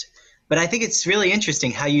asked. But I think it's really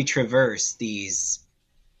interesting how you traverse these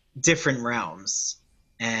different realms.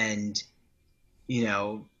 And,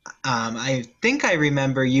 I think I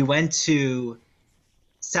remember you went to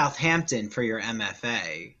Southampton for your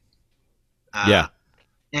MFA.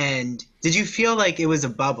 And did you feel like it was a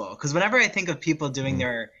bubble? Because whenever I think of people doing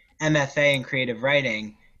their MFA in creative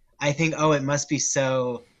writing, I think, oh, it must be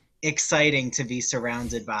so exciting to be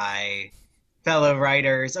surrounded by fellow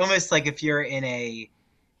writers, almost like if you're in a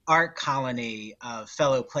art colony of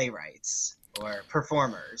fellow playwrights or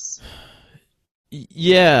performers.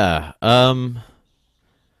 Yeah.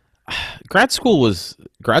 Grad school was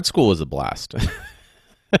a blast.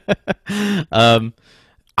 That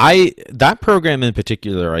program in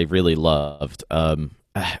particular I really loved. I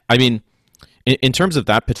mean, in terms of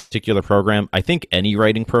that particular program, I think any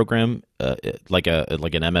writing program, like an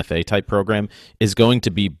MFA type program, is going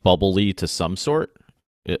to be bubbly to some sort.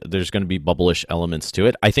 There's going to be bubblish elements to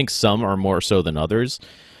it. I think some are more so than others.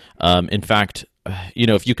 In fact,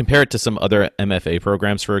 if you compare it to some other MFA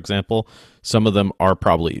programs, for example, some of them are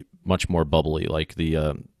probably much more bubbly, like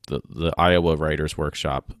the Iowa Writers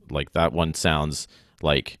Workshop. Like, that one sounds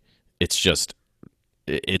like it's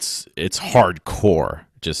hardcore.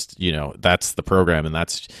 Just, that's the program, and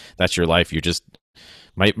that's your life. You're just,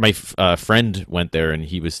 my friend went there, and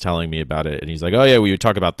he was telling me about it, and he's like, "Oh yeah, we would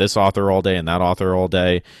talk about this author all day and that author all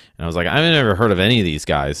day," and I was like, "I've never heard of any of these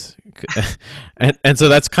guys," and so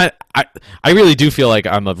that's I really do feel like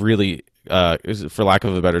I'm a really, for lack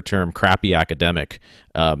of a better term, crappy academic,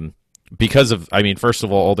 because of, I mean, first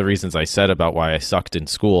of all the reasons I said about why I sucked in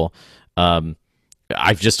school.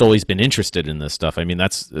 I've just always been interested in this stuff. I mean,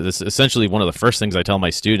 this is essentially one of the first things I tell my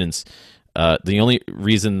students. The only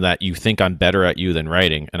reason that you think I'm better at you than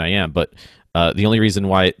writing, and I am, but the only reason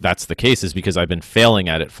why that's the case is because I've been failing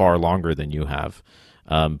at it far longer than you have.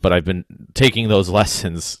 But I've been taking those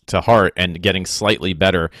lessons to heart and getting slightly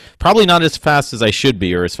better. Probably not as fast as I should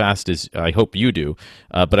be, or as fast as I hope you do,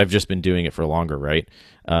 but I've just been doing it for longer, right?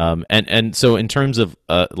 And so in terms of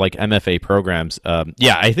like MFA programs,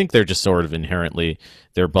 I think they're just sort of inherently,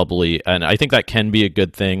 they're bubbly, and I think that can be a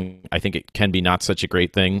good thing. I think it can be not such a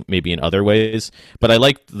great thing, maybe in other ways. But I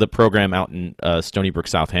liked the program out in Stony Brook,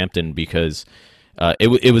 Southampton, because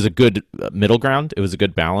it was a good middle ground. It was a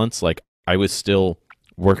good balance. Like, I was still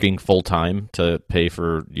working full time to pay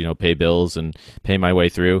bills and pay my way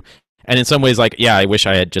through. And in some ways, like, I wish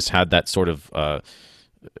I had just had that sort of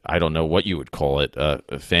I don't know what you would call it,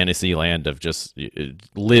 a fantasy land of just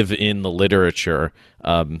live in the literature.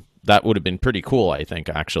 That would have been pretty cool, I think,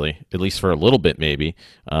 actually, at least for a little bit, maybe.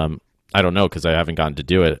 I don't know, because I haven't gotten to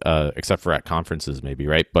do it, except for at conferences, maybe,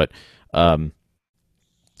 right? But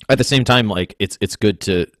at the same time, like, it's good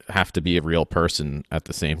to have to be a real person at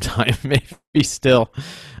the same time, maybe still.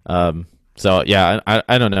 So yeah,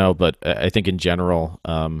 I don't know, but I think in general,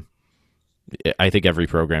 I think every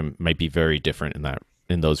program might be very different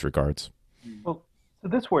in those regards. Well, so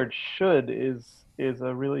this word "should" is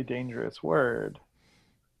a really dangerous word,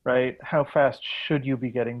 right? How fast should you be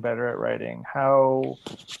getting better at writing? How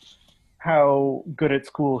good at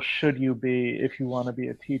school should you be if you want to be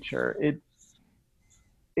a teacher?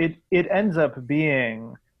 It ends up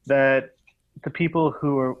being that the people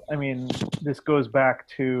who are, I mean, this goes back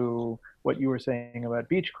to what you were saying about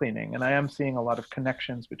beach cleaning, and I am seeing a lot of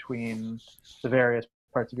connections between the various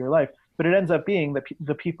parts of your life, but it ends up being that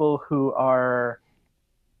the people who are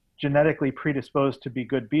genetically predisposed to be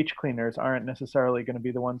good beach cleaners aren't necessarily going to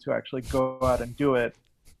be the ones who actually go out and do it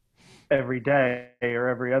every day or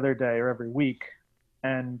every other day or every week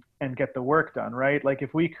and get the work done, right? Like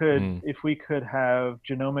if we could have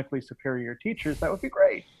genomically superior teachers, that would be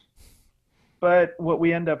great. But what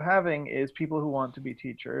we end up having is people who want to be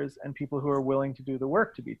teachers and people who are willing to do the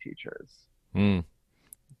work to be teachers. Yeah,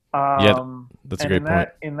 that's a great point.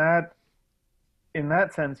 In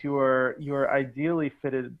that sense, you are ideally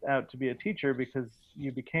fitted out to be a teacher because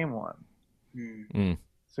you became one.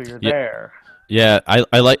 So you're there. Yeah, I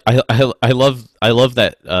love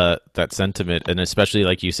that sentiment, and especially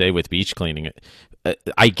like you say with beach cleaning,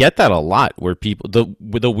 I get that a lot. Where people,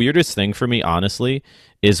 the weirdest thing for me, honestly,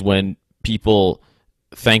 is when people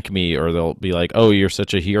thank me or they'll be like, "Oh, you're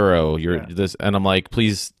such a hero. You're this," and I'm like,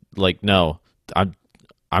 "Please, like, no,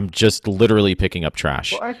 I'm just literally picking up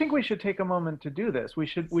trash." Well, I think we should take a moment to do this. We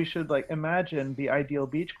should like imagine the ideal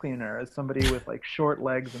beach cleaner as somebody with like short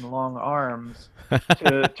legs and long arms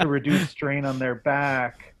to reduce strain on their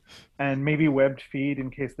back, and maybe webbed feet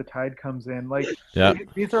in case the tide comes in. Like,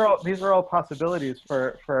 these are all possibilities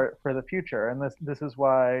for the future, and this is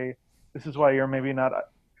why you're maybe not.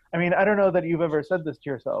 I mean, I don't know that you've ever said this to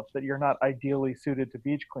yourself, that you're not ideally suited to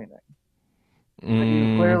beach cleaning. But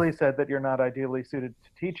you clearly said that you're not ideally suited to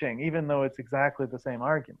teaching, even though it's exactly the same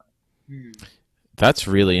argument. That's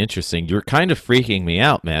really interesting. You're kind of freaking me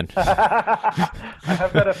out, man. I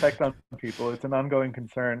have that effect on people. It's an ongoing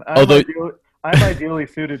concern. I'm ideally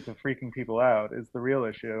suited to freaking people out is the real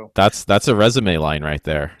issue. That's a resume line right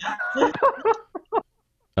there.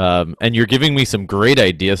 And you're giving me some great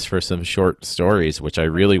ideas for some short stories, which I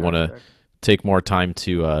really want to take more time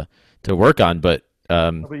to work on. But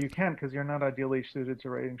you can't because you're not ideally suited to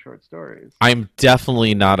writing short stories. I'm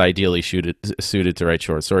definitely not ideally suited to write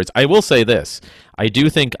short stories. I will say this. I do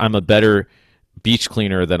think I'm a better beach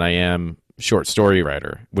cleaner than I am short story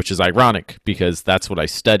writer, which is ironic because that's what I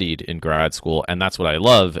studied in grad school, and that's what I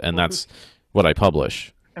love, and that's what I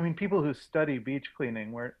publish. I mean, people who study beach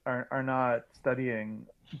cleaning are not studying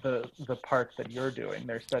the part that you're doing.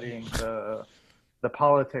 They're studying the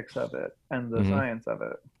politics of it and the science of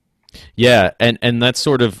it. Yeah, and that's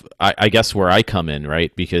sort of, I guess, where I come in,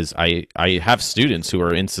 right? Because I have students who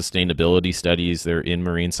are in sustainability studies, they're in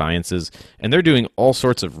marine sciences, and they're doing all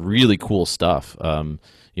sorts of really cool stuff,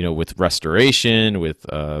 with restoration, with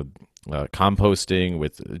composting,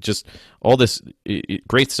 with just all this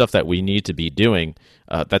great stuff that we need to be doing.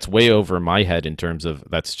 That's way over my head in terms of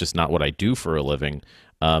that's just not what I do for a living.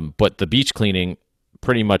 But the beach cleaning,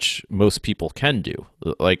 pretty much most people can do.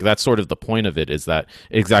 Like that's sort of the point of it, is that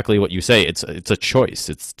exactly what you say. It's a choice.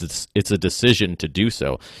 It's a decision to do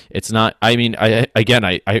so. It's not. I mean, I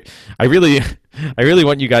really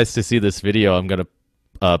want you guys to see this video. I'm gonna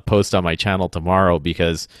post on my channel tomorrow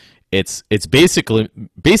because it's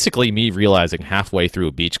basically me realizing halfway through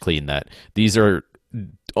a beach clean that these are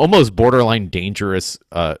almost borderline dangerous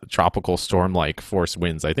tropical storm-like force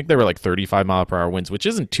winds. I think they were like 35-mile-per-hour winds, which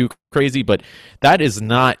isn't too crazy, but that is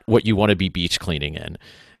not what you want to be beach cleaning in.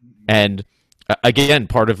 And again,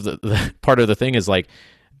 part of the thing is like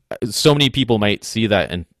so many people might see that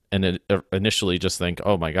and initially just think,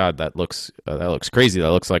 "Oh my God, that looks crazy.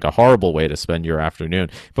 That looks like a horrible way to spend your afternoon."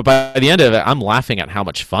 But by the end of it, I'm laughing at how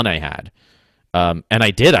much fun I had, and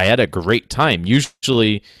I did. I had a great time.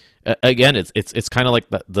 Usually. Again, it's kind of like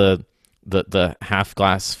the half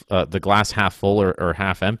glass, the glass half full or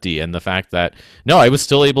half empty, and the fact that no, I was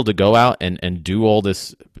still able to go out and do all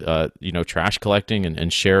this, trash collecting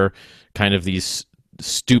and share kind of these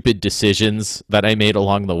stupid decisions that I made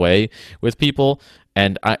along the way with people,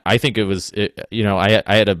 and I think I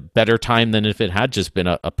had a better time than if it had just been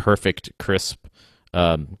a perfect, crisp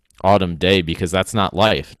autumn day, because that's not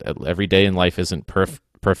life. Every day in life isn't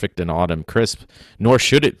perfect and autumn crisp, nor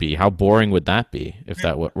should it be. How boring would that be if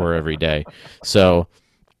that were every day? So,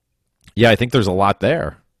 yeah, I think there's a lot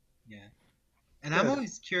there. Yeah. And I'm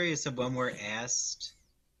always curious of when we're asked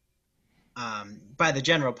by the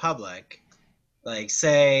general public, like,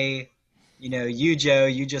 say, you, Joe,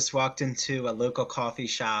 you just walked into a local coffee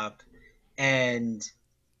shop and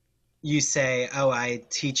you say, oh, I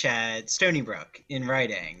teach at Stony Brook in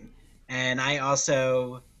writing, and I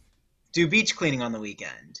also do beach cleaning on the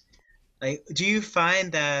weekend. Like, do you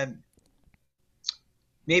find that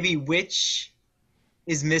maybe which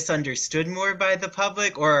is misunderstood more by the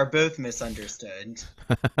public, or are both misunderstood?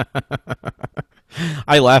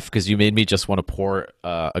 I laugh because you made me just want to pour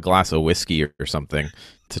a glass of whiskey or something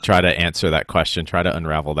to try to answer that question, try to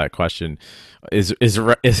unravel that question. Is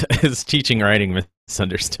teaching writing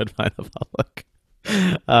misunderstood by the public?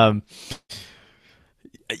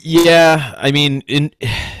 Yeah, I mean,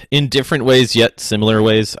 in different ways, yet similar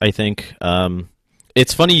ways, I think.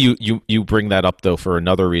 It's funny you bring that up, though, for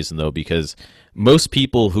another reason, though, because most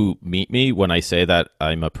people who meet me when I say that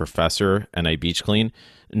I'm a professor and I beach clean,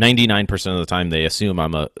 99% of the time they assume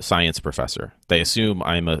I'm a science professor. They assume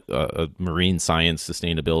I'm a marine science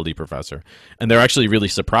sustainability professor. And they're actually really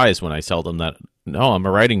surprised when I tell them that, no, I'm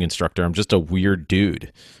a writing instructor. I'm just a weird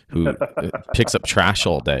dude who picks up trash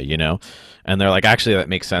all day, And they're like, actually, that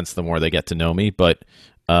makes sense the more they get to know me. But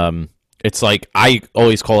it's like, I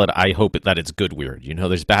always call it, I hope that it's good weird.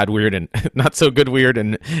 There's bad weird and not so good weird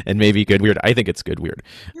and maybe good weird. I think it's good weird.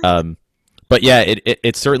 But yeah,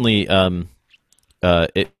 it's certainly,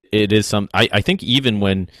 it is some, I think even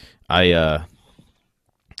when I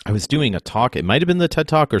was doing a talk, it might have been the TED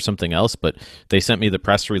Talk or something else, but they sent me the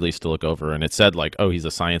press release to look over, and it said like, oh, he's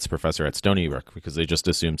a science professor at Stony Brook, because they just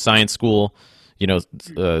assumed science school,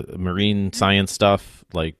 marine science stuff,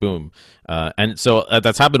 like boom. And so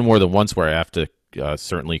that's happened more than once where I have to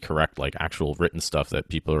certainly correct like actual written stuff that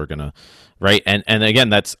people are going to write. And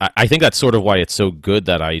again, I think that's sort of why it's so good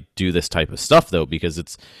that I do this type of stuff, though, because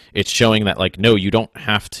it's showing that like, no, you don't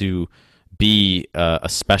have to be a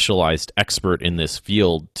specialized expert in this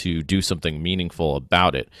field to do something meaningful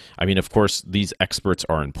about it. I mean, of course, these experts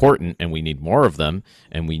are important and we need more of them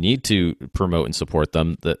and we need to promote and support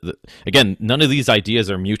them. Again, none of these ideas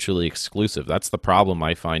are mutually exclusive. That's the problem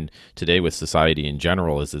I find today with society in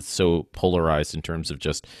general, is it's so polarized in terms of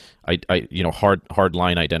just hard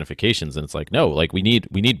line identifications. And it's like, no, like we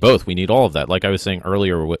need both. We need all of that. Like I was saying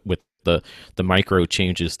earlier with the micro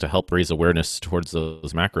changes to help raise awareness towards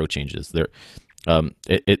those macro changes.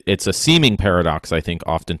 It's a seeming paradox, I think,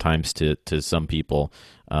 oftentimes to some people,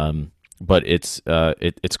 but it's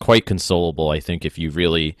quite consolable, I think, if you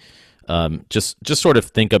really just sort of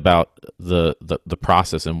think about the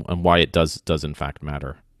process and why it does in fact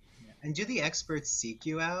matter. And do the experts seek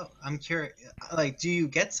you out? I'm curious. Like, do you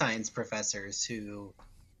get science professors who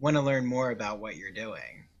want to learn more about what you're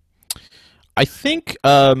doing? I think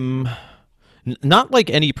not like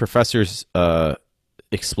any professors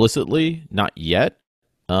explicitly, not yet.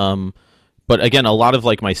 But again, a lot of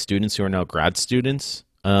like my students who are now grad students,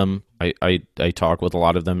 I talk with a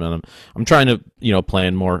lot of them, and I'm trying to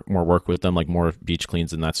plan more work with them, like more beach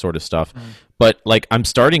cleans and that sort of stuff. But like I'm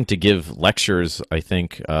starting to give lectures. I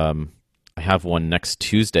think I have one next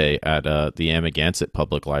Tuesday at the Amagansett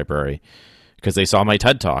Public Library, because they saw my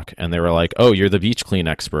TED Talk and they were like, "Oh, you're the beach clean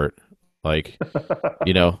expert. Like,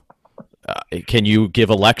 can you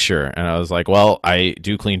give a lecture?" And I was like, well, I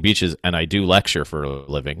do clean beaches and I do lecture for a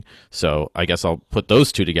living, so I guess I'll put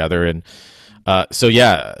those two together. And so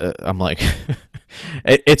yeah, I'm like,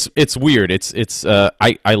 it's weird.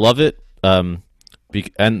 I love it,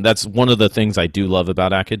 and that's one of the things I do love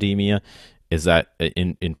about academia, is that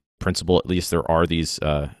in principle, at least, there are these.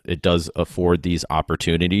 It does afford these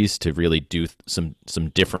opportunities to really do some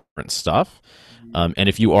different stuff. And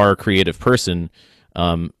if you are a creative person,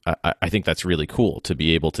 I think that's really cool to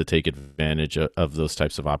be able to take advantage of those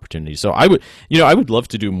types of opportunities. So I would love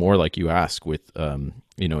to do more, like you ask, with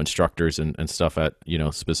instructors and stuff at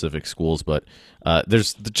specific schools. But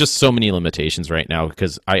there's just so many limitations right now,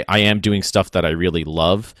 because I am doing stuff that I really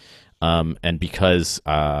love. And because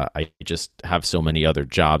I just have so many other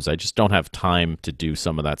jobs, I just don't have time to do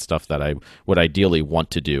some of that stuff that I would ideally want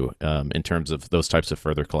to do in terms of those types of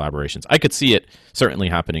further collaborations. I could see it certainly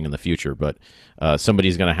happening in the future, but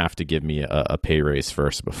somebody's going to have to give me a pay raise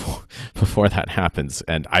first before that happens,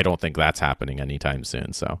 and I don't think that's happening anytime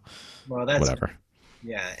soon. So, well, that's whatever.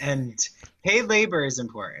 Yeah, and paid labor is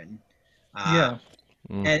important. Yeah.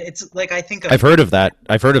 And it's like, I think I've heard of that.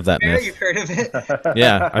 Myth. You've heard of it?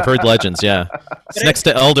 Yeah, I've heard legends. Yeah, it's next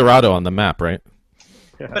to El Dorado on the map, right?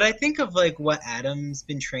 But I think of like what Adam's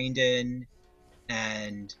been trained in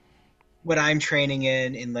and what I'm training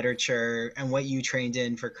in literature and what you trained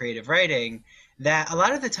in for creative writing, that a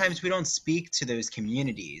lot of the times we don't speak to those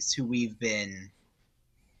communities who we've been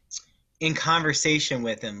in conversation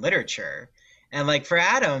with in literature. And like for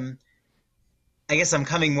Adam, I guess I'm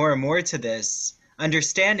coming more and more to this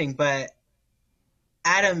understanding, but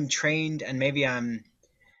Adam trained, and maybe I'm,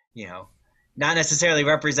 not necessarily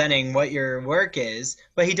representing what your work is,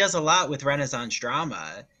 but he does a lot with Renaissance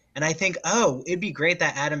drama. And I think, it'd be great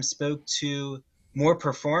that Adam spoke to more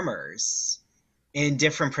performers in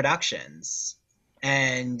different productions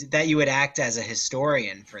and that you would act as a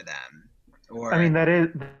historian for them. Or, I mean, that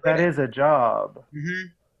is a job. Mm-hmm.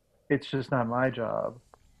 It's just not my job.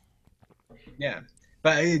 Yeah.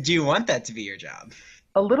 But do you want that to be your job?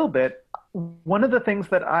 A little bit. One of the things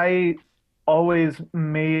that I always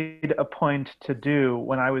made a point to do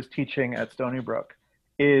when I was teaching at Stony Brook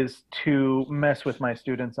is to mess with my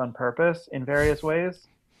students on purpose in various ways,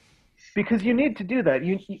 because you need to do that.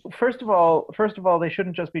 You first of all, they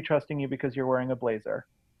shouldn't just be trusting you because you're wearing a blazer,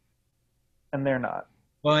 and they're not.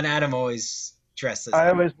 Well, and Adam always dresses. I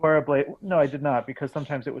always wore a blazer. No, I did not, because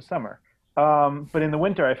sometimes it was summer. But in the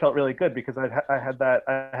winter, I felt really good because I had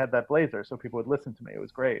that blazer, so people would listen to me. It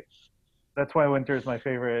was great. That's why winter is my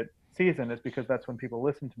favorite season, is because that's when people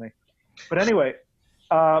listen to me. But anyway,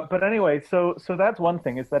 so that's one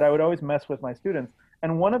thing, is that I would always mess with my students.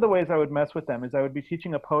 And one of the ways I would mess with them is I would be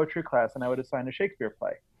teaching a poetry class and I would assign a Shakespeare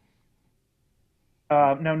play.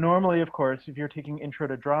 Now, normally, of course, if you're taking intro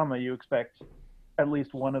to drama, you expect at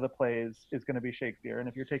least one of the plays is going to be Shakespeare. And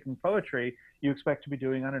if you're taking poetry, you expect to be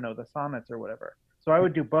doing, I don't know, the sonnets or whatever. So I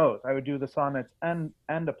would do both. I would do the sonnets and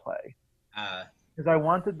a play. Because I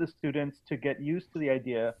wanted the students to get used to the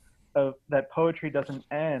idea of that poetry doesn't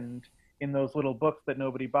end in those little books that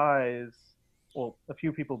nobody buys. Well, a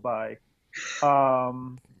few people buy.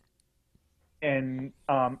 In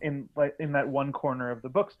that one corner of the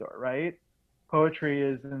bookstore, right? Poetry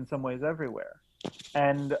is in some ways everywhere.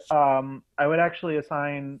 And I would actually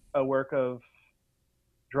assign a work of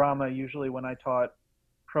drama usually when I taught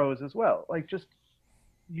prose as well. Like,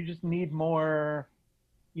 you just need more,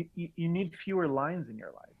 you need fewer lines in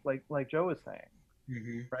your life, like Joe was saying,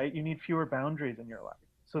 mm-hmm. right? You need fewer boundaries in your life.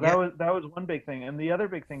 So that was one big thing. And the other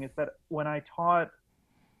big thing is that when I taught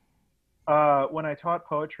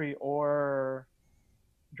poetry or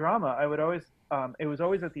drama, I would always, it was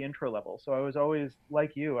always at the intro level. So I was always,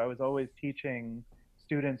 like you, I was always teaching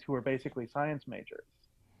students who were basically science majors,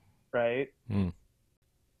 right? Mm.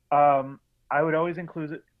 I would always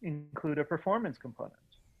include a performance component,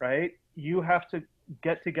 right? You have to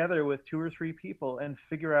get together with 2 or 3 people and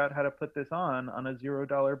figure out how to put this on a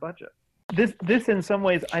 $0 budget. This in some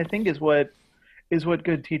ways, I think, is what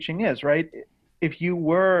good teaching is, right? If you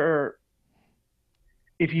were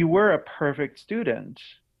a perfect student,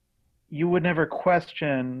 you would never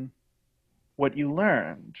question what you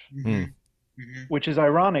learned, Mm-hmm. Mm-hmm. which is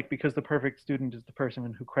ironic because the perfect student is the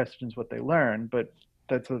person who questions what they learn, but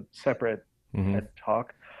that's a separate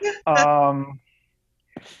talk.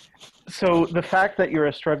 So the fact that you're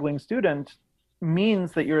a struggling student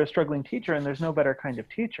means that you're a struggling teacher, and there's no better kind of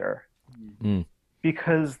teacher. Mm.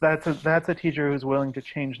 Because that's a teacher who's willing to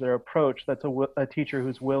change their approach. That's a teacher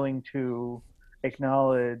who's willing to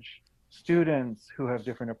acknowledge students who have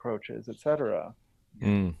different approaches, etc.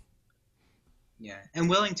 Mm. Yeah, and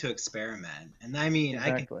willing to experiment. And I mean,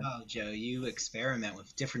 Exactly. I can tell, Joe, you experiment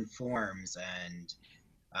with different forms and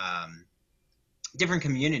different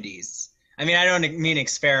communities. I mean, I don't mean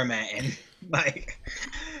experiment in like.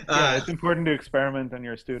 Yeah, it's important to experiment on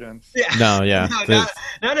your students. Yeah. No, yeah.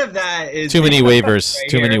 None of that is Too many waivers. right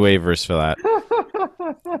Too here. many waivers for that.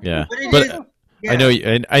 Yeah, But it but is- yeah. I know,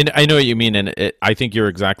 I know what you mean, and I think you're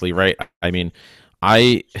exactly right. I mean,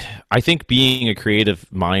 I think being a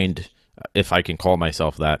creative mind, if I can call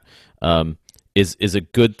myself that, is a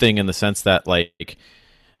good thing in the sense that, like,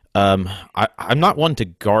 I'm not one to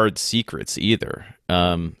guard secrets either,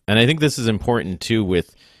 and I think this is important too.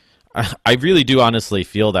 With I really do honestly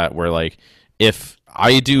feel that where, like, if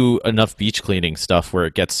I do enough beach cleaning stuff where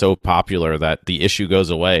it gets so popular that the issue goes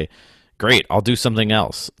away, great, I'll do something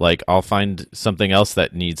else. Like, I'll find something else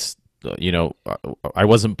that needs, I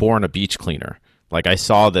wasn't born a beach cleaner. Like, I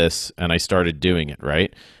saw this and I started doing it,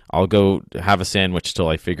 right? I'll go have a sandwich till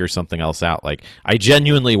I figure something else out. Like, I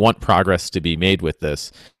genuinely want progress to be made with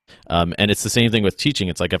this. And it's the same thing with teaching.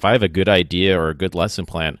 It's like, if I have a good idea or a good lesson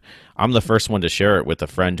plan, I'm the first one to share it with a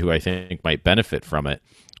friend who I think might benefit from it.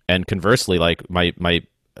 And conversely, like, my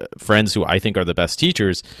friends who I think are the best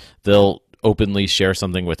teachers, they'll openly share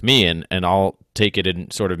something with me, and I'll take it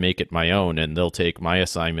and sort of make it my own, and they'll take my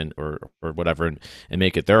assignment or whatever and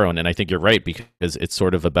make it their own. And I think you're right, because it's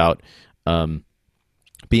sort of about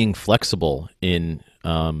being flexible in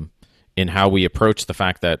how we approach the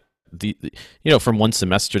fact that from one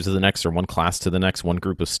semester to the next, or one class to the next, one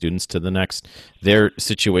group of students to the next, their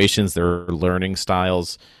situations, their learning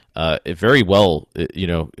styles, it very well,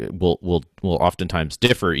 will oftentimes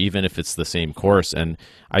differ, even if it's the same course. And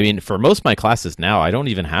I mean, for most of my classes now, I don't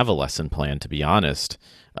even have a lesson plan, to be honest.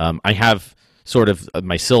 I have sort of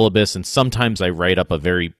my syllabus, and sometimes I write up a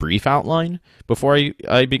very brief outline before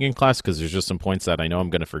I begin class, because there's just some points that I know I'm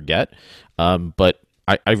going to forget. But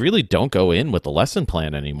I really don't go in with a lesson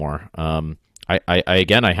plan anymore.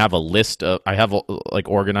 I have a list of, I have like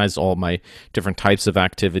organized all my different types of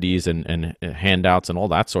activities and handouts and all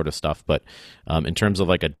that sort of stuff. But in terms of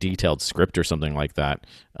like a detailed script or something like that,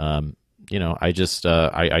 I just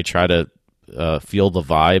I try to feel the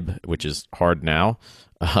vibe, which is hard now.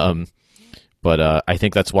 But I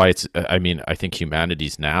think that's why I think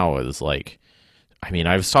humanities now is like,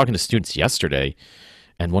 I was talking to students yesterday,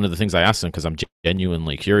 and one of the things I asked them, because I'm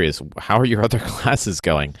genuinely curious, how are your other classes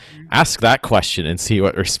going? Ask that question and see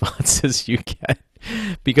what responses you get.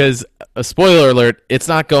 Because, a spoiler alert, it's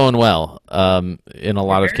not going well in a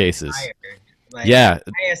lot of cases. Like, yeah.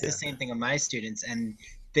 I asked the same thing of my students, and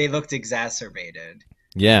they looked exacerbated.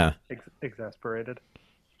 Yeah. Exasperated.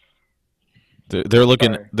 They're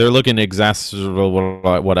looking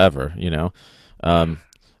exacerbable, whatever,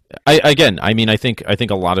 I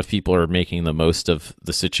think a lot of people are making the most of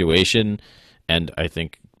the situation, and I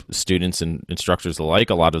think students and instructors alike,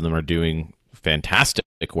 a lot of them are doing fantastic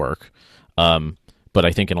work. But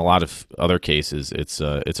I think in a lot of other cases, it's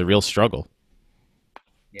a real struggle.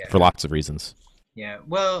 Yeah. For lots of reasons. Yeah.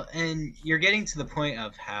 Well, and you're getting to the point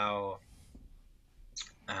of how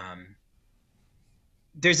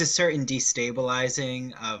there's a certain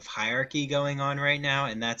destabilizing of hierarchy going on right now,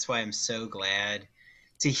 and that's why I'm so glad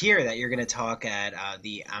to hear that you're going to talk at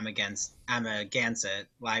the Amagansett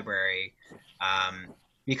Library,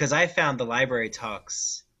 because I found the library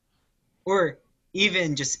talks, or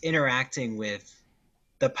even just interacting with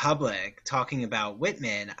the public talking about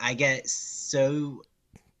Whitman, I get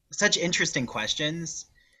such interesting questions,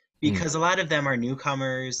 because a lot of them are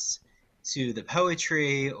newcomers to the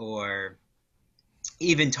poetry, or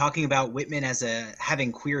even talking about Whitman as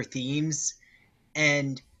having queer themes.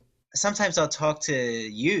 And sometimes I'll talk to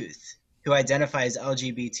youth who identify as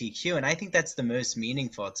LGBTQ, and I think that's the most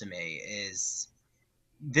meaningful to me, is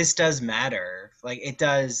this does matter. Like, it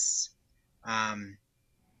does.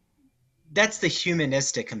 That's the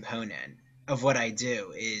humanistic component of what I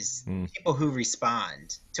do, is people who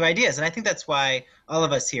respond to ideas. And I think that's why all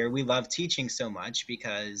of us here, we love teaching so much,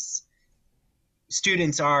 because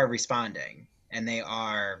students are responding, and they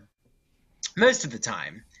are, most of the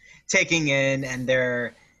time, taking in, and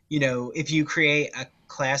they're, if you create a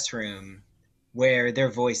classroom where their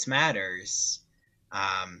voice matters,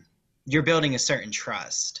 you're building a certain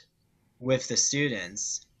trust with the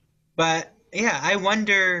students. But yeah, I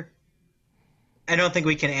wonder, I don't think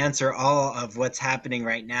we can answer all of what's happening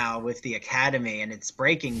right now with the academy, and it's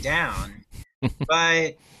breaking down.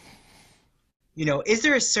 But, is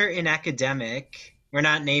there a certain academic, we're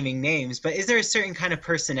not naming names, but is there a certain kind of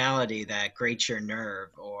personality that grates your nerve,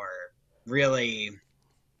 or really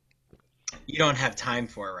you don't have time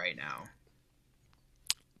for right now?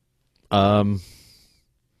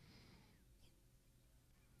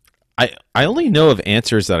 I only know of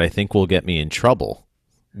answers that I think will get me in trouble,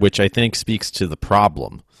 which I think speaks to the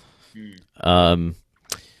problem.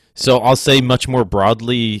 So I'll say much more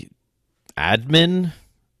broadly admin,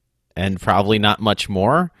 and probably not much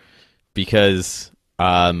more, because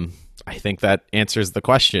I think that answers the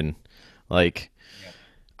question. Like,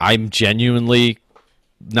 I'm genuinely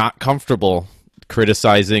not comfortable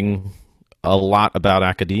criticizing a lot about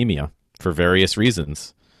academia for various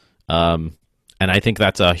reasons. And I think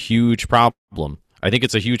that's a huge problem. I think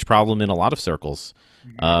it's a huge problem in a lot of circles.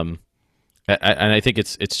 And I think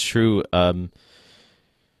it's true.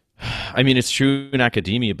 It's true in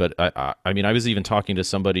academia, but I was even talking to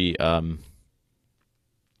somebody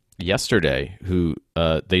yesterday who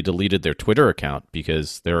they deleted their Twitter account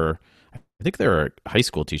because I think they're a high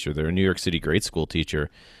school teacher. They're a New York City grade school teacher,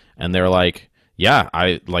 and they're like, yeah,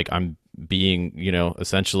 I'm being,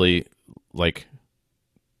 essentially, like,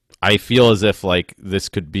 I feel as if like this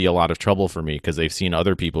could be a lot of trouble for me, because they've seen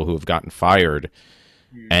other people who have gotten fired,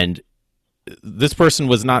 and this person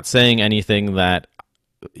was not saying anything that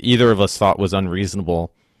either of us thought was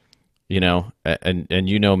unreasonable,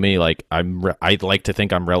 and me, like, I like to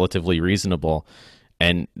think I'm relatively reasonable,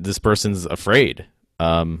 and this person's afraid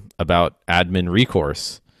about admin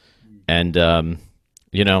recourse, and I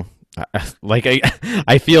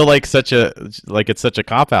feel like it's such a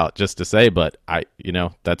cop out just to say, but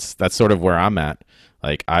that's sort of where I'm at.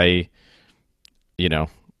 Like I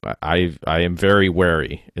am very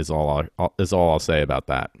wary is all I'll say about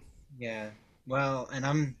that. Yeah. Well, and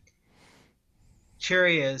I'm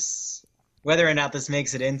curious whether or not this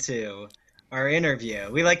makes it into our interview.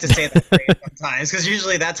 We like to say that phrase sometimes because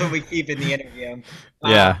usually that's what we keep in the interview.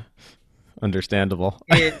 Yeah, understandable.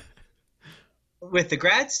 With the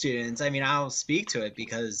grad students, I mean, I'll speak to it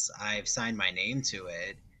because I've signed my name to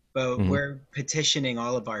it, but we're petitioning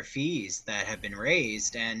all of our fees that have been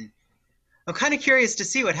raised, and I'm kind of curious to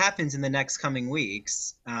see what happens in the next coming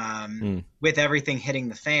weeks with everything hitting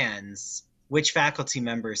the fans, which faculty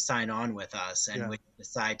members sign on with us and which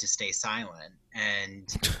decide to stay silent.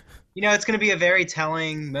 And, it's going to be a very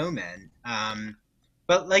telling moment.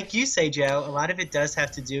 But like you say, Joe, a lot of it does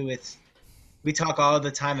have to do with, we talk all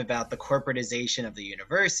the time about the corporatization of the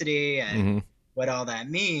university and what all that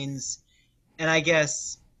means. And I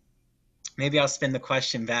guess maybe I'll spin the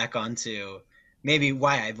question back onto maybe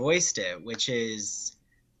why I voiced it, which is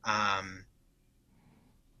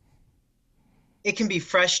it can be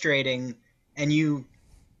frustrating, and you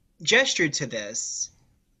gestured to this,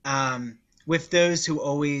 with those who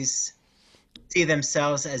always see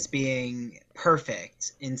themselves as being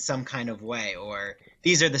perfect in some kind of way, or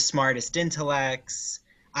these are the smartest intellects,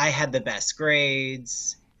 I had the best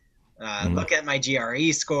grades, look at my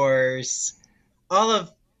GRE scores.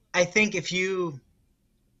 I think if you,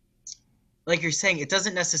 like you're saying, it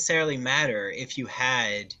doesn't necessarily matter if you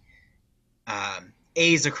had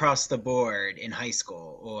A's across the board in high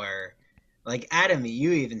school, or like Adam,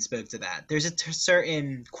 you even spoke to that. There's a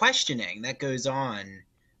certain questioning that goes on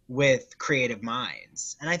with creative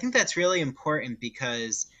minds. And I think that's really important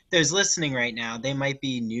because those listening right now, they might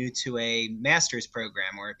be new to a master's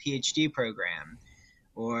program or a PhD program,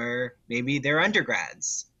 or maybe they're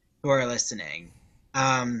undergrads who are listening.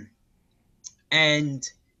 And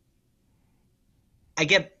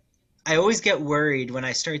I always get worried when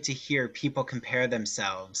I start to hear people compare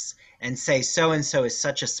themselves and say so-and-so is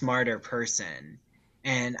such a smarter person.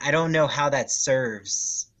 And I don't know how that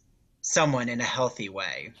serves someone in a healthy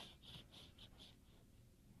way.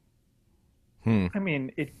 I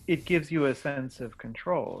mean, it gives you a sense of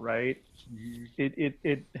control, right?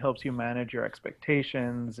 It helps you manage your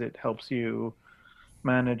expectations. It helps you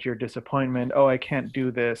manage your disappointment. Oh, I can't do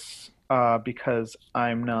this because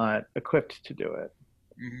I'm not equipped to do it.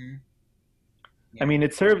 I mean,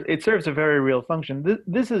 it serves a very real function.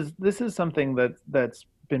 This is something that's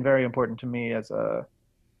been very important to me as a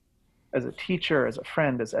teacher, as a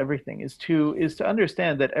friend, as everything, is to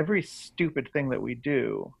understand that every stupid thing that we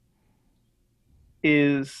do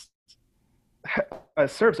serves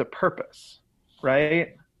a purpose,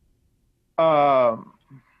 right?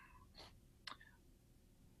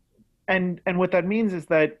 And what that means is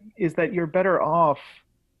that you're better off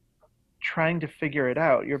trying to figure it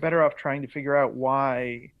out. You're better off trying to figure out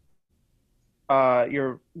why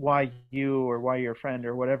you or why your friend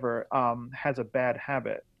or whatever has a bad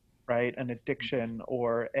habit, right? An addiction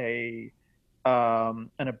or an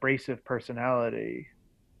abrasive personality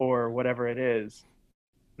or whatever it is,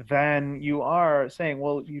 than you are saying,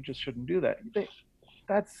 well, you just shouldn't do that.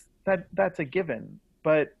 That's a given,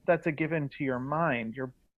 but that's a given to your mind.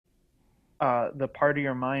 The part of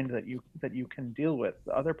your mind that you can deal with.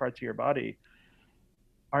 The other parts of your body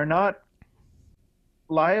are not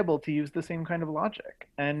liable to use the same kind of logic,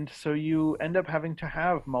 and so you end up having to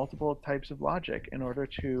have multiple types of logic in order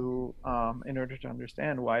to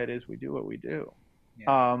understand why it is we do what we do.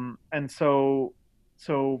 And so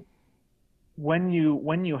when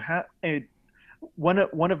you have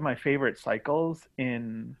one of my favorite cycles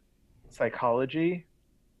in psychology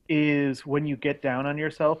is when you get down on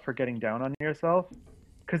yourself for getting down on yourself,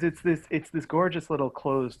 because it's this gorgeous little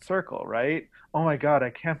closed circle, right? Oh my God, I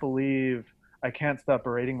can't believe I can't stop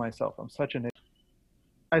berating myself. I'm such an idiot.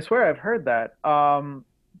 I swear I've heard that.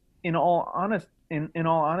 In all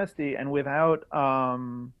honesty, and without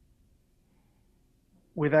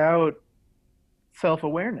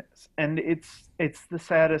self-awareness, and it's the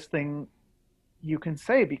saddest thing you can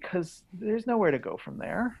say, because there's nowhere to go from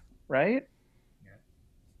there, right?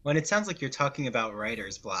 Well, it sounds like you're talking about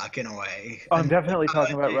writer's block in a way. I'm definitely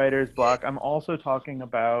talking about writer's block. I'm also talking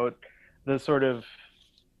about the sort of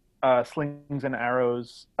slings and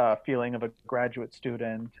arrows feeling of a graduate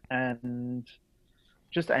student, and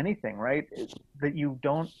just anything, right? That you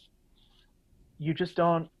don't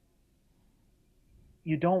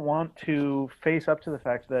want to face up to the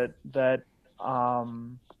fact that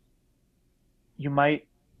you might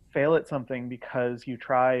fail at something because you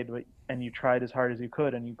tried, and you tried as hard as you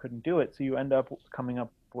could, and you couldn't do it. So you end up coming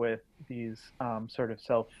up with these sort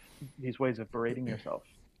of these ways of berating yourself.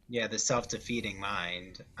 Yeah, the self-defeating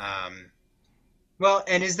mind. Well,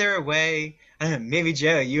 and is there a way, I don't know, maybe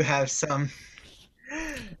Joe, you have some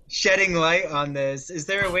shedding light on this. Is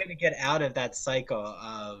there a way to get out of that cycle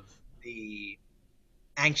of the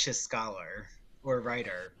anxious scholar or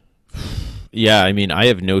writer? Yeah, I mean, I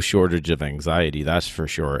have no shortage of anxiety, that's for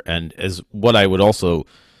sure. And as what I would also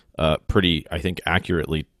pretty, I think,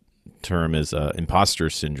 accurately term as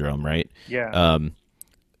imposter syndrome, right? Yeah.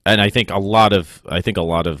 And I think a lot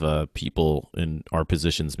of people in our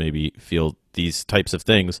positions maybe feel these types of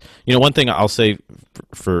things. You know, one thing I'll say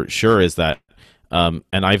for sure is that, and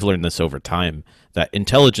I've learned this over time, that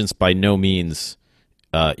intelligence by no means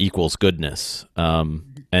equals goodness.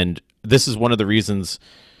 And this is one of the reasons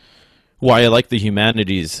why I like the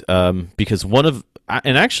humanities, because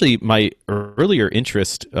and actually my earlier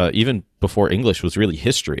interest, even before English, was really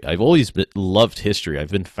history. I've always loved history. I've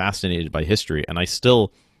been fascinated by history, and I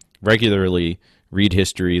still regularly read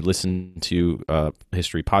history, listen to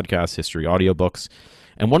history podcasts, history audiobooks.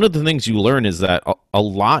 And one of the things you learn is that a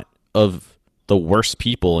lot of the worst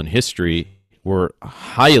people in history were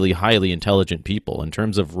highly, highly intelligent people in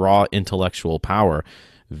terms of raw intellectual power,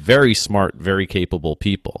 very smart, very capable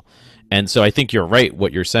people. And so I think you're right,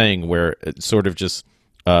 what you're saying, where it's sort of just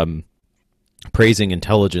praising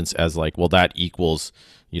intelligence as like, well, that equals,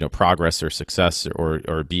 progress or success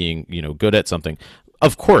or being, good at something.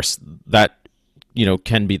 Of course, that,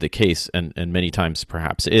 can be the case and many times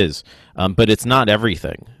perhaps is, but it's not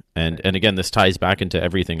everything. And again, this ties back into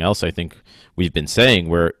everything else I think we've been saying,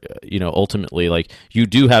 where, ultimately, like, you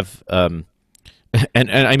do have, and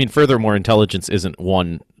I mean, furthermore, intelligence isn't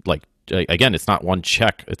one, like, again, it's not one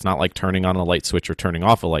check. It's not like turning on a light switch or turning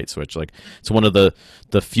off a light switch. Like, it's one of the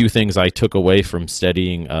few things I took away from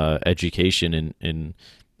studying education in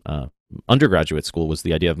undergraduate school was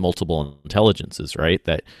the idea of multiple intelligences, right?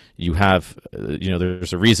 That you have,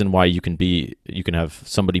 there's a reason why you can have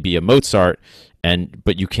somebody be a Mozart,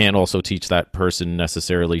 but you can't also teach that person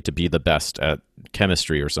necessarily to be the best at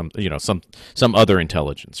chemistry or some other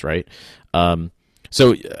intelligence, right?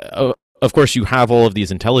 So of course, you have all of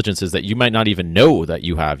these intelligences that you might not even know that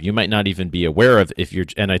you have. You might not even be aware of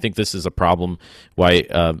and I think this is a problem why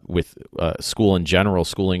with schooling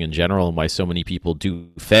in general, and why so many people do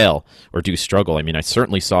fail or do struggle. I mean, I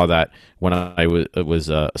certainly saw that when I was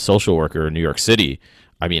a social worker in New York City.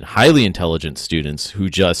 I mean, highly intelligent students who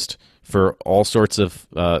just, for all sorts of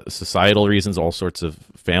societal reasons, all sorts of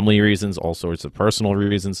family reasons, all sorts of personal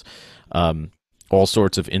reasons, all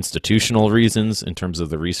sorts of institutional reasons in terms of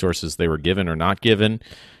the resources they were given or not given,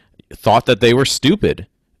 thought that they were stupid.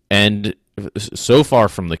 And so far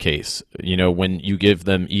from the case, when you give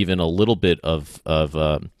them even a little bit of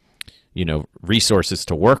resources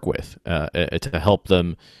to work with, to help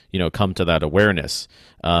them, come to that awareness.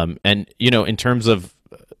 And, in terms of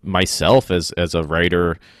myself as a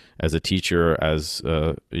writer, as a teacher, as,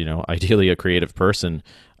 ideally a creative person,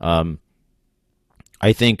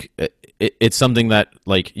 I think it's something that,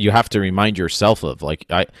 like, you have to remind yourself of. Like,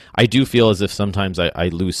 I do feel as if sometimes I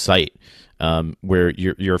lose sight, where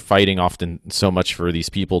you're fighting often so much for these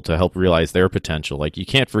people to help realize their potential. Like, you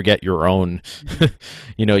can't forget your own,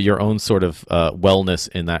 your own sort of wellness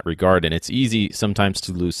in that regard. And it's easy sometimes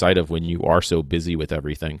to lose sight of when you are so busy with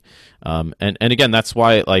everything. And again, that's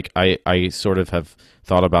why, like, I sort of have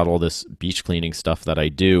thought about all this beach cleaning stuff that I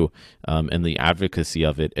do, and the advocacy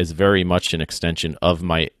of it is very much an extension of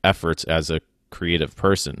my efforts as a creative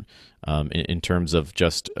person, in terms of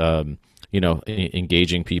just,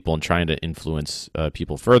 engaging people and trying to influence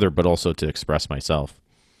people further, but also to express myself.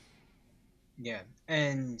 Yeah.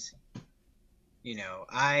 And,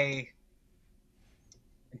 I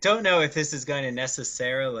don't know if this is going to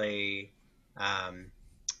necessarily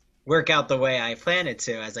work out the way I plan it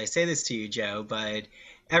to as I say this to you, Joe, but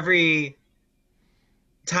every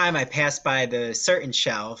time I pass by the certain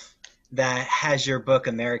shelf that has your book,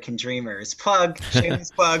 American Dreamers,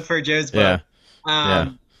 shameless plug for Joe's book.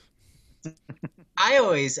 Yeah. I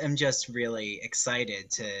always am just really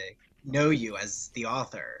excited to know you as the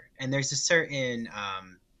author. And there's a certain,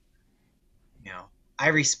 I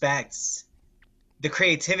respect the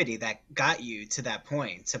creativity that got you to that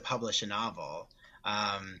point to publish a novel.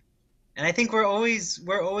 And I think we're always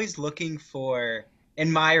looking for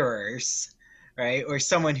admirers, right? Or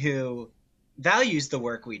someone who values the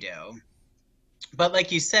work we do. But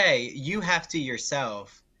like you say, you have to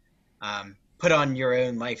yourself put on your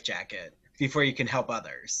own life jacket before you can help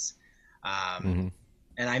others. And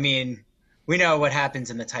I mean, we know what happens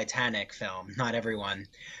in the Titanic film. Not everyone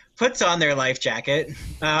puts on their life jacket.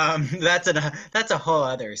 That's a whole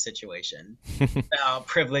other situation about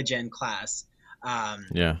privilege and class.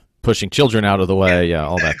 Yeah, pushing children out of the way. Yeah,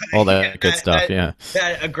 all that good stuff. Yeah,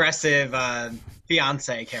 that aggressive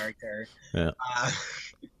fiance character. Yeah.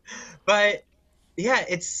 But yeah,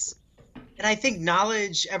 and I think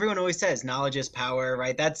knowledge. Everyone always says knowledge is power,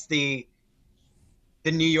 right? That's the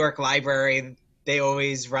New York Library. They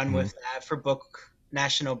always run with that for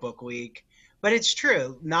National Book Week. But it's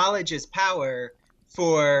true. Knowledge is power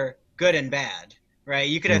for good and bad, right?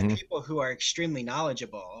 You could have people who are extremely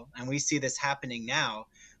knowledgeable, and we see this happening now,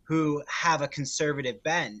 who have a conservative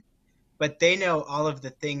bent, but they know all of the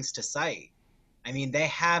things to cite. I mean, they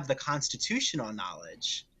have the constitutional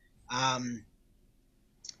knowledge.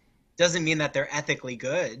 Doesn't mean that they're ethically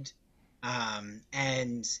good.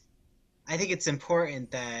 And I think it's important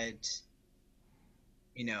that,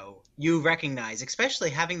 you recognize,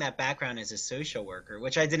 especially having that background as a social worker,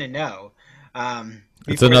 which I didn't know.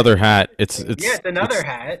 It's another hat. It's another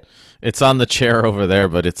hat. It's on the chair over there,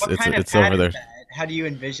 but it's over there. How do you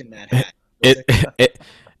envision that hat?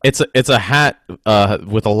 It's a hat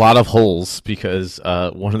with a lot of holes because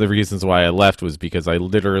one of the reasons why I left was because I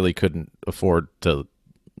literally couldn't afford to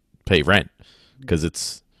pay rent because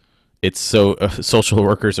it's so social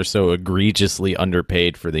workers are so egregiously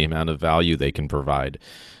underpaid for the amount of value they can provide,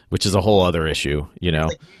 which is a whole other issue.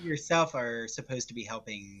 Like you yourself are supposed to be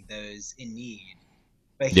helping those in need,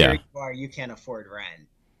 but here you are, you can't afford rent.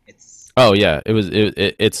 It's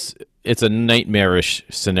a nightmarish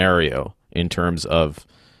scenario in terms of,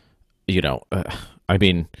 I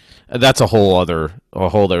mean, that's a whole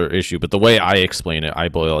other issue. But the way I explain it, I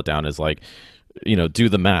boil it down as like, do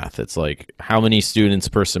the math. It's like how many students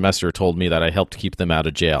per semester told me that I helped keep them out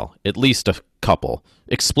of jail. At least a couple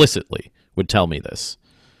explicitly would tell me this.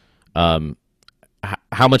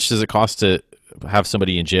 How much does it cost to have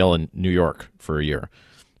somebody in jail in New York for a year?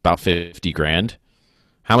 About $50,000.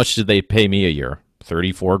 How much did they pay me a year?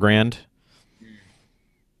 $34,000.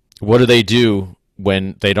 What do they do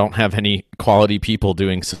when they don't have any quality people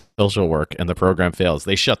doing social work and the program fails?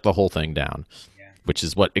 They shut the whole thing down, which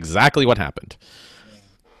is exactly what happened. Yeah.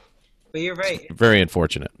 But you're right. It's very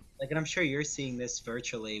unfortunate. And I'm sure you're seeing this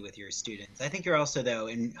virtually with your students. I think you're also, though,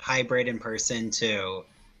 in hybrid in person too.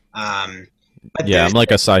 I'm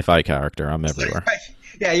like a sci-fi character. I'm everywhere.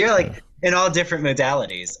 Yeah, you're like in all different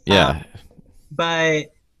modalities. Yeah.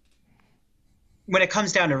 But when it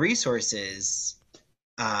comes down to resources,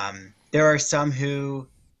 there are some who,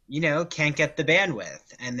 can't get the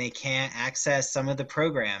bandwidth and they can't access some of the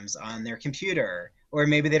programs on their computer, or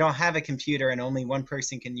maybe they don't have a computer and only one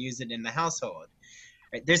person can use it in the household.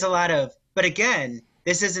 Right? There's a lot of, but again,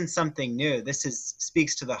 this isn't something new. This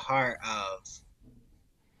speaks to the heart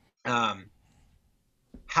of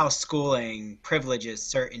how schooling privileges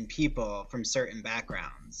certain people from certain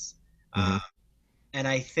backgrounds. And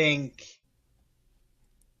I think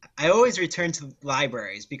I always return to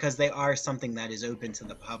libraries because they are something that is open to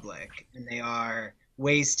the public, and they are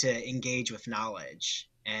ways to engage with knowledge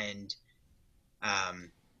and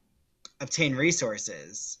obtain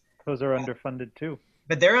resources. Those are underfunded too.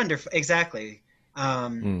 But they're exactly.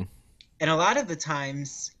 And a lot of the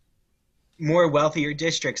times, more wealthier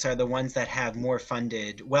districts are the ones that have more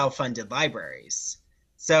well-funded libraries.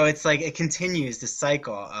 So it's like it continues the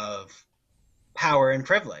cycle of power and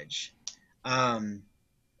privilege.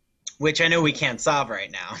 Which I know we can't solve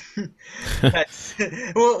right now.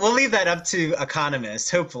 We'll leave that up to economists,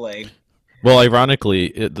 hopefully. Well,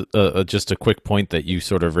 ironically, just a quick point that you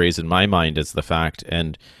sort of raise in my mind is the fact,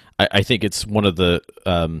 and I think it's one of the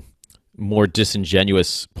more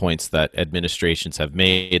disingenuous points that administrations have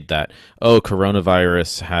made that,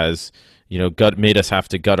 coronavirus has, made us have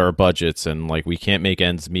to gut our budgets and like we can't make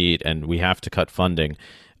ends meet and we have to cut funding.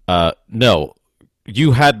 No.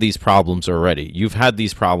 You had these problems already. You've had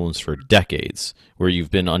these problems for decades where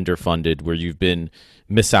you've been underfunded, where you've been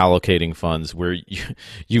misallocating funds, where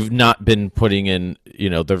you've not been putting in,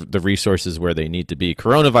 the resources where they need to be.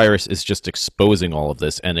 Coronavirus is just exposing all of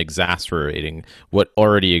this and exacerbating what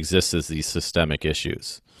already exists as these systemic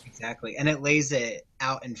issues. Exactly. And it lays it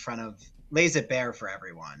bare for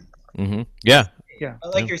everyone. Mm-hmm. Yeah.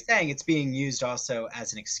 But like you're saying, it's being used also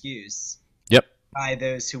as an excuse. Yep. By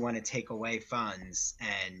those who want to take away funds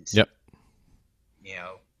and,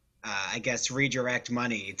 I guess redirect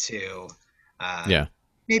money to,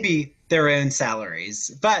 maybe their own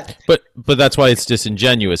salaries. But that's why it's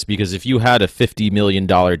disingenuous, because if you had a $50 million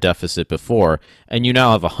deficit before and you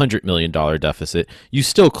now have a $100 million deficit, you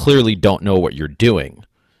still clearly don't know what you're doing.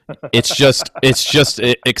 It's just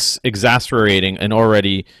exacerbating an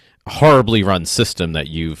already horribly run system that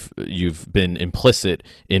you've been implicit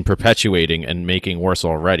in perpetuating and making worse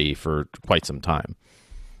already for quite some time.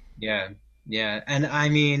 Yeah, yeah, and I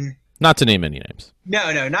mean, not to name any names.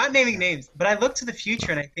 No, not naming names. But I look to the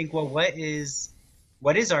future and I think, well, what is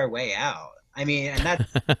our way out? I mean, and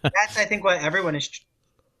that's I think what everyone is.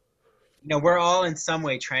 We're all in some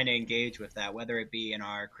way trying to engage with that, whether it be in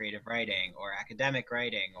our creative writing or academic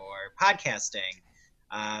writing or podcasting,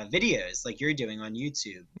 videos like you're doing on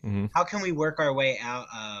YouTube. Mm-hmm. How can we work our way out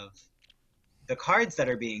of the cards that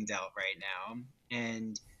are being dealt right now?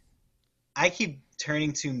 And I keep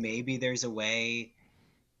turning to maybe there's a way,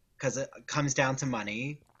 because it comes down to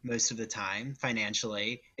money most of the time,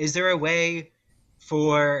 financially. Is there a way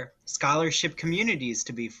for scholarship communities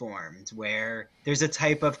to be formed where there's a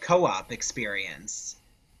type of co-op experience?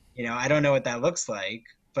 I don't know what that looks like,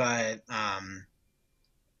 but I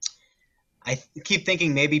keep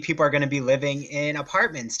thinking maybe people are going to be living in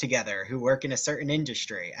apartments together who work in a certain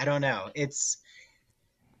industry. I don't know.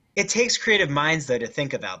 It takes creative minds, though, to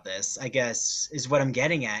think about this, I guess, is what I'm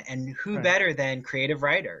getting at. And who better than creative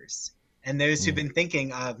writers and those who've been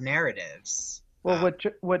thinking of narratives? Well,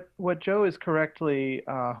 what Joe is correctly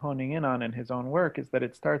honing in on in his own work is that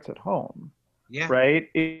it starts at home. Yeah. Right?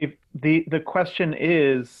 If the question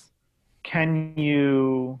is, can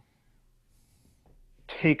you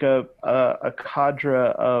take a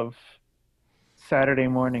cadre of Saturday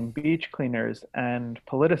morning beach cleaners and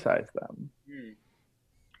politicize them?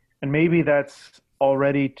 And maybe that's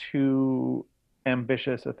already too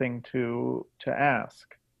ambitious a thing to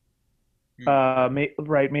ask.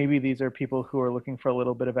 Right? Maybe these are people who are looking for a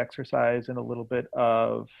little bit of exercise and a little bit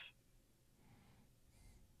of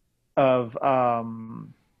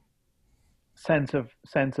sense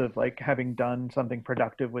of like having done something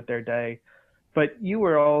productive with their day. But you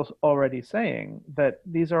were already saying that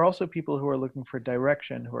these are also people who are looking for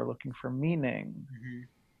direction, who are looking for meaning,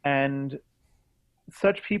 and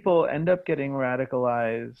such people end up getting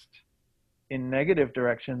radicalized in negative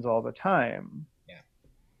directions all the time.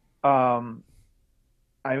 I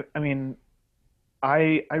mean,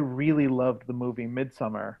 I really loved the movie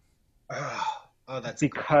Midsummer. That's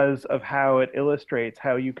because of how it illustrates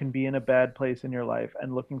how you can be in a bad place in your life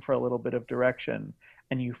and looking for a little bit of direction,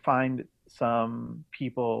 and you find some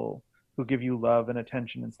people who give you love and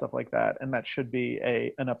attention and stuff like that, and that should be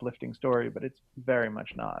an uplifting story, but it's very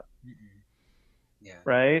much not. Yeah.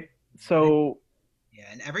 Right? So yeah,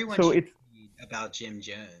 and everyone should read about Jim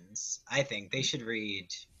Jones. I think they should read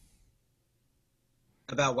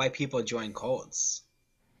about why people join cults.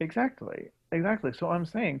 Exactly. So I'm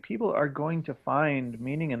saying people are going to find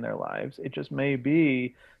meaning in their lives. It just may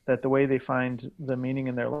be that the way they find the meaning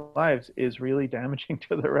in their lives is really damaging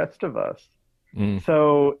to the rest of us.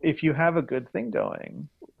 So if you have a good thing going,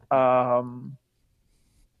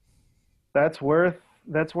 that's worth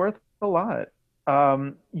a lot.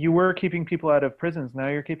 You were keeping people out of prisons. Now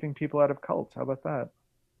you're keeping people out of cults. How about that?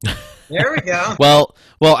 There we go. Well,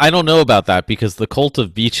 I don't know about that because the cult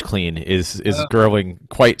of Beach Clean is growing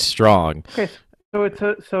quite strong. Okay, so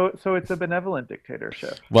it's a benevolent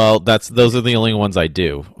dictatorship. Well, those are the only ones I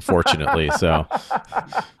do, fortunately. So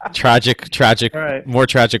tragic. Right. More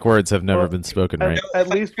tragic words have never been spoken. Right. At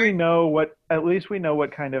least we know what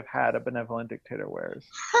kind of hat a benevolent dictator wears.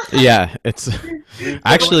 Yeah, it's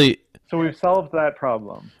actually. So we've solved that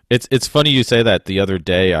problem. It's funny you say that. The other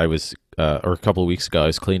day I was, or a couple of weeks ago, I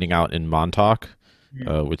was cleaning out in Montauk,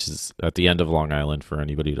 which is at the end of Long Island for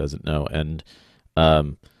anybody who doesn't know. And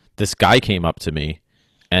this guy came up to me,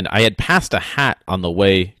 and I had passed a hat on the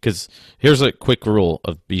way, because here's a quick rule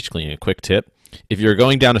of beach cleaning, a quick tip. If you're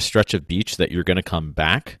going down a stretch of beach that you're going to come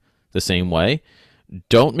back the same way,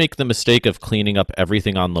 don't make the mistake of cleaning up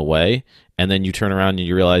everything on the way, and then you turn around and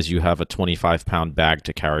you realize you have a 25-pound bag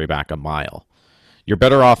to carry back a mile. You're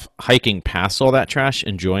better off hiking past all that trash,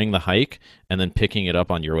 enjoying the hike, and then picking it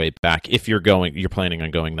up on your way back if you're planning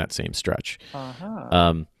on going that same stretch.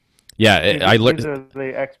 Yeah, I learned. These are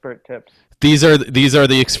the expert tips. These are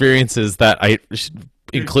the experiences that I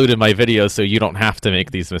include in my videos, so you don't have to make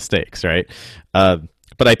these mistakes, right?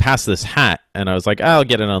 But I passed this hat, and I was like, I'll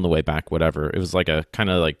get it on the way back, whatever. It was like a kind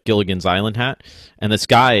of like Gilligan's Island hat, and this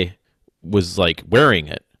guy was like wearing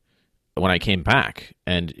it when I came back,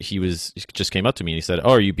 and he just came up to me and he said,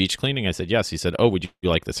 "Oh, are you beach cleaning?" I said, "Yes." He said, "Oh, would you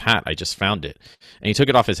like this hat? I just found it." And he took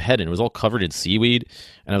it off his head, and it was all covered in seaweed.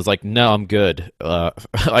 And I was like, "No, I'm good."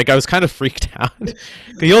 Like I was kind of freaked out.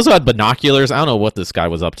 He also had binoculars. I don't know what this guy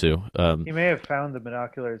was up to. He may have found the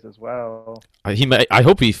binoculars as well. I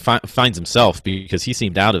hope he finds himself, because he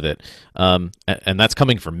seemed out of it. And that's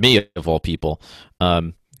coming from me of all people.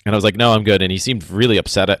 And I was like, "No, I'm good." And he seemed really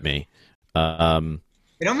upset at me.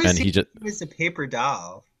 It almost And seems he just like it was a paper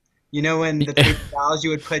doll. You know, when the paper dolls,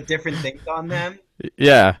 you would put different things on them?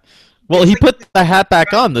 yeah. Well, It's he like put the hat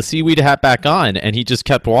back on, the seaweed hat back on, and he just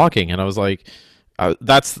kept walking. And I was like,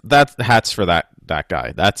 "That's hats for that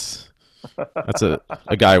guy. That's a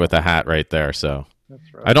guy with a hat right there." So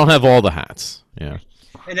That's right. I don't have all the hats. Yeah.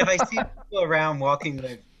 And if I see people around walking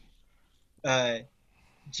with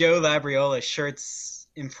Joe Labriola shirts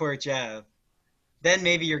in Fort Ave, then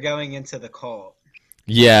maybe you're going into the cult.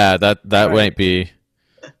 Yeah, that Right. might be.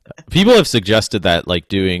 People have suggested that, like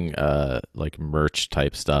doing like merch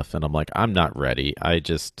type stuff, and I'm like, I'm not ready. I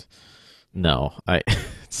just no.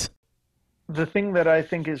 The thing that I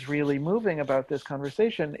think is really moving about this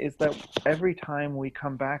conversation is that every time we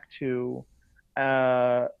come back to,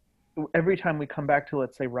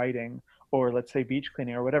 let's say, writing, or let's say beach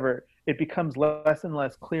cleaning or whatever, it becomes less and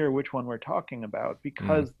less clear which one we're talking about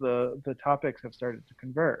because the topics have started to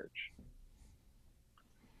converge.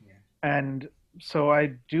 Yeah. And so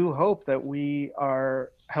I do hope that we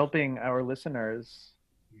are helping our listeners,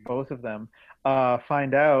 both of them,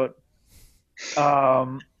 find out.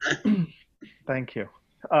 Thank you.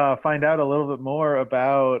 Find out a little bit more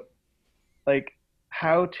about, like,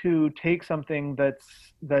 how to take something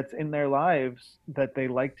that's in their lives that they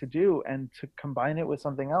like to do and to combine it with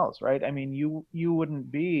something else, right? I mean, you wouldn't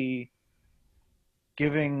be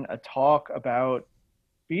giving a talk about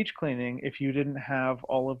beach cleaning if you didn't have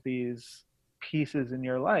all of these pieces in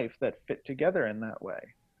your life that fit together in that way,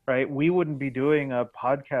 right? We wouldn't be doing a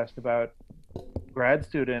podcast about grad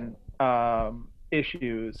student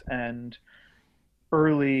issues and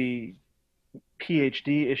early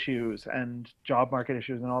PhD issues and job market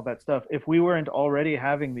issues and all that stuff if we weren't already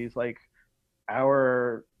having these like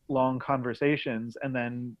hour-long conversations, and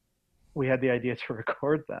then we had the idea to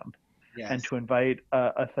record them and to invite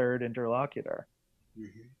a third interlocutor.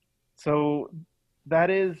 Mm-hmm. So that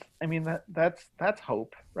is, I mean, that's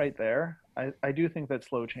hope right there. I do think that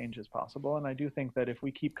slow change is possible, and I do think that if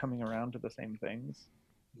we keep coming around to the same things,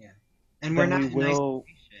 And we're then not we in will.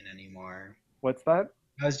 isolation anymore. What's that?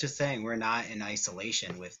 I was just saying, we're not in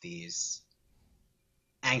isolation with these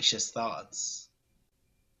anxious thoughts.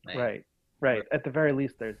 Like, Right. At the very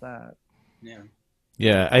least, there's that. Yeah.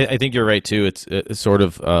 Yeah, I think you're right too. It's sort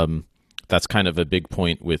of that's kind of a big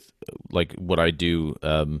point with like what I do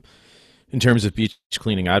in terms of beach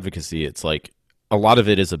cleaning advocacy. It's like a lot of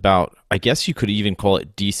it is about, I guess you could even call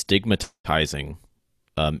it destigmatizing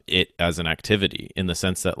it as an activity, in the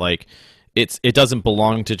sense that like it doesn't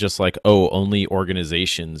belong to just like, oh, only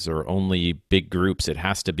organizations or only big groups. It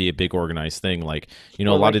has to be a big organized thing. Like, you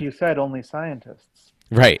know, Well, a lot like of you said, only scientists.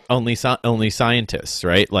 right, only scientists,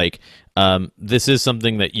 right? Like this is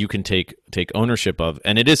something that you can take ownership of,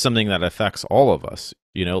 and it is something that affects all of us.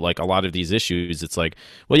 You know, like a lot of these issues, it's like,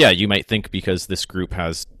 well, yeah, you might think because this group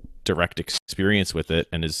has direct experience with it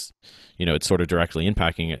and is, you know, it's sort of directly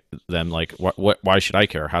impacting them, like why should I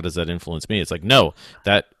care? How does that influence me? It's like, no,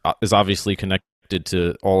 that is obviously connected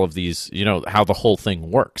to all of these, you know, how the whole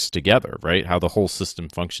thing works together, right? How the whole system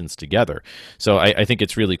functions together. So I think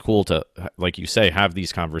it's really cool to, like you say, have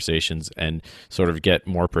these conversations and sort of get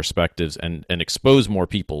more perspectives and expose more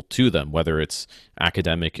people to them, whether it's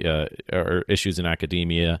academic or issues in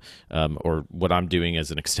academia, or what I'm doing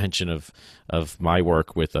as an extension of my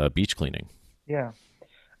work with beach cleaning. Yeah,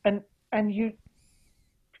 and you,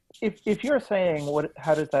 if you're saying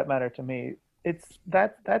how does that matter to me?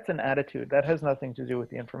 That's an attitude that has nothing to do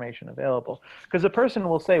with the information available. Because a person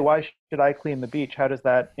will say, "Why should I clean the beach? How does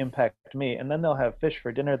that impact me?" And then they'll have fish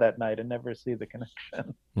for dinner that night and never see the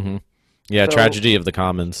connection. Mm-hmm. Yeah, So, tragedy of the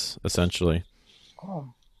commons, essentially.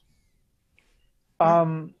 I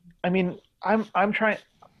mean, I'm trying.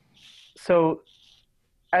 So,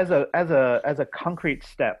 as a concrete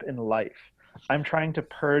step in life, I'm trying to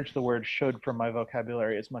purge the word "should" from my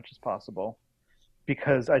vocabulary as much as possible,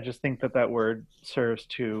 because I just think that word serves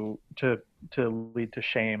to lead to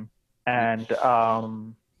shame and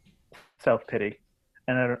self-pity,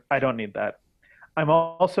 and I don't need that. I'm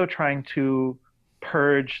also trying to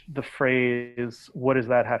purge the phrase "what does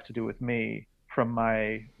that have to do with me" from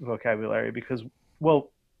my vocabulary, because,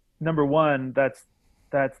 well, number one, that's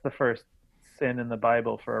the first sin in the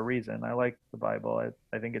Bible for a reason. I like the Bible.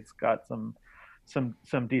 I think it's got some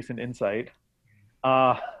decent insight.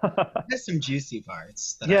 There's some juicy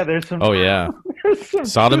parts. Yeah, there's some. Oh yeah, there's some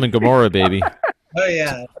Sodom and Gomorrah, baby. Oh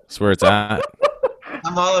yeah, That's where it's at.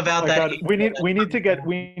 I'm all about Oh my that. God, we need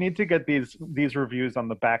to get these reviews on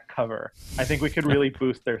the back cover. I think we could really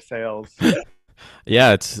boost their sales.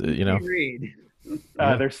 Yeah, it's, you know, Read.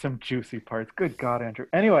 Yeah. There's some juicy parts. Good God, Andrew.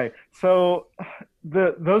 Anyway, so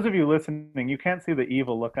those of you listening, you can't see the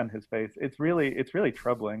evil look on his face. It's really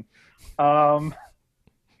troubling. Um,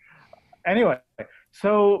 anyway,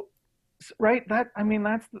 so right, that I mean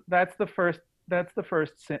that's the first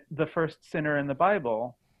sinner in the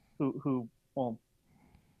Bible who well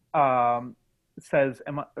says,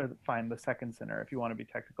 am I, fine, the second sinner, if you want to be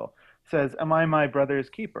technical, says, am I my brother's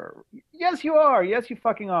keeper? Yes, you are. Yes, you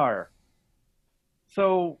fucking are.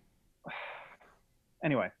 So,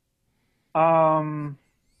 anyway, um,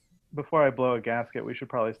 before I blow a gasket, we should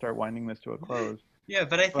probably start winding this to a close. Yeah,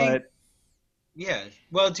 but I think, But yeah.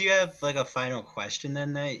 Well, do you have like a final question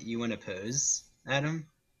then that you want to pose, Adam?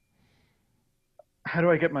 how do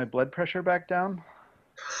I get my blood pressure back down?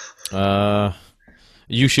 Uh,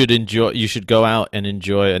 you should enjoy. You should go out and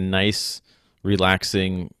enjoy a nice,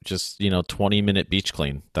 relaxing, just 20-minute beach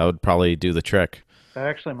clean. That would probably do the trick. That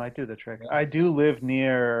actually might do the trick. I do live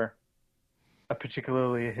near a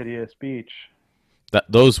particularly hideous beach. That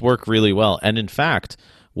those work really well. And in fact,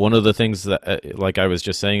 one of the things that, like I was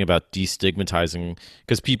just saying about destigmatizing,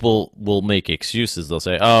 because people will make excuses. They'll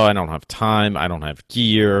say, "Oh, I don't have time. I don't have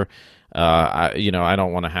gear. I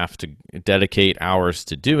don't want to have to dedicate hours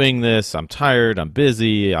to doing this. I'm tired. I'm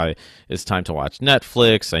busy. It's time to watch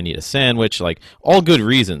Netflix. I need a sandwich." Like all good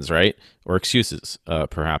reasons, right? Or excuses,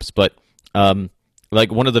 perhaps. But like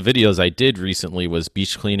one of the videos I did recently was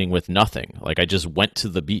beach cleaning with nothing. Like I just went to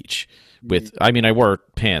the beach with. I mean, I wore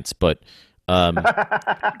pants, but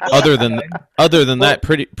other than that,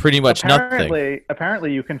 pretty much nothing.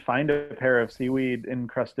 Apparently, you can find a pair of seaweed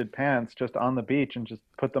encrusted pants just on the beach and just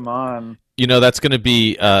put them on. That's going to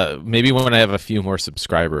be maybe when I have a few more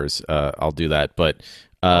subscribers, I'll do that. But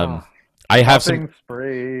I have some.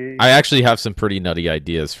 Spree. I actually have some pretty nutty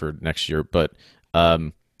ideas for next year, but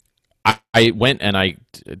I went and I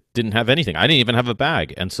didn't have anything. I didn't even have a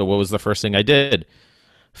bag, and so what was the first thing I did?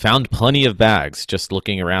 Found plenty of bags just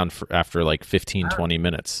looking around after like 15, 20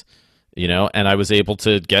 minutes, and I was able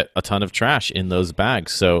to get a ton of trash in those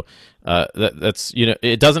bags. So that's,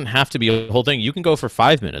 it doesn't have to be a whole thing. You can go for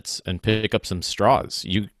 5 minutes and pick up some straws.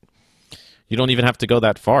 You don't even have to go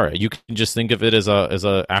that far. You can just think of it as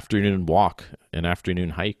a afternoon walk, an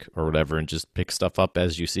afternoon hike or whatever, and just pick stuff up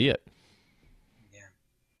as you see it.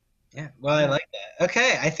 Yeah. Well, I like that.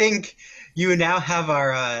 Okay, I think you now have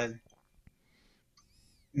our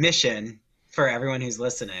mission for everyone who's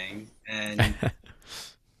listening, and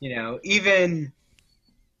even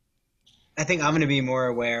I think I'm going to be more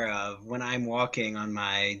aware of when I'm walking on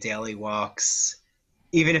my daily walks,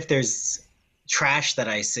 even if there's trash that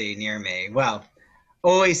I see near me. Well,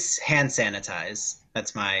 always hand sanitize.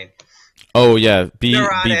 That's my be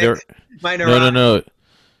very no.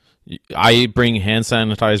 I bring hand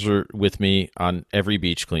sanitizer with me on every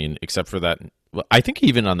beach clean except for that. I think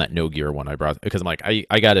even on that no gear one I brought, because I'm like,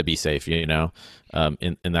 I gotta be safe, in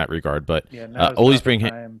that regard. But always bring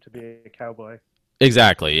time to be a cowboy.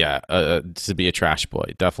 Exactly, yeah. To be a trash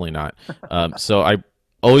boy, definitely not. So I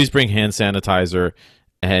always bring hand sanitizer,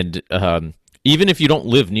 and even if you don't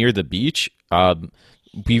live near the beach,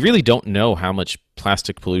 we really don't know how much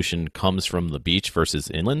plastic pollution comes from the beach versus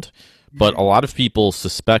inland. But a lot of people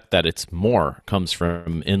suspect that it's more comes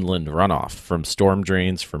from inland runoff, from storm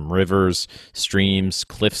drains, from rivers, streams,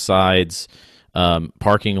 cliff sides,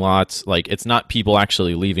 parking lots. Like, it's not people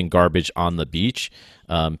actually leaving garbage on the beach.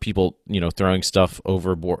 People, throwing stuff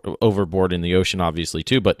overboard in the ocean, obviously,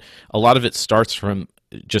 too. But a lot of it starts from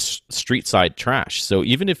just street side trash. So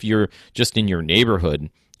even if you're just in your neighborhood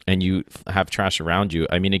and you have trash around you,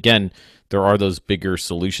 I mean, again, there are those bigger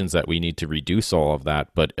solutions that we need to reduce all of that,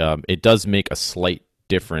 but it does make a slight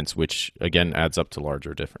difference, which again adds up to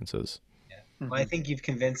larger differences. Yeah. Well, I think you've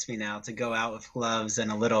convinced me now to go out with gloves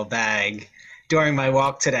and a little bag during my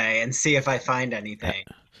walk today and see if I find anything.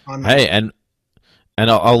 Hey, and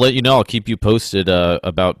I'll let you know. I'll keep you posted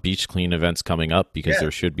about beach clean events coming up, because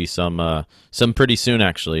there should be some pretty soon,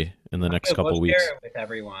 actually, in the next couple we'll weeks. Share it with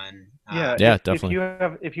everyone. Definitely.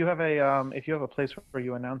 If you have a place where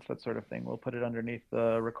you announce that sort of thing, we'll put it underneath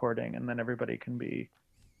the recording, and then everybody can be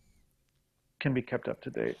kept up to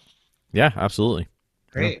date. Yeah, absolutely.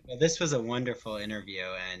 Great. Well, this was a wonderful interview,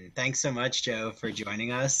 and thanks so much, Joe, for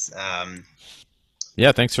joining us.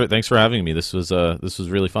 Yeah, thanks for having me. This was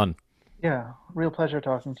really fun. Yeah, real pleasure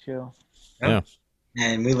talking to you. Yeah.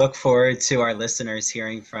 And we look forward to our listeners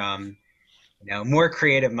hearing from more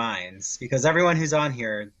creative minds, because everyone who's on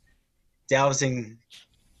here delves in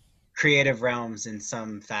creative realms in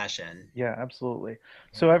some fashion. Yeah, absolutely.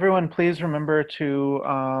 So everyone, please remember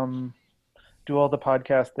to do all the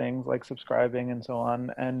podcast things like subscribing and so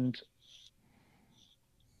on. And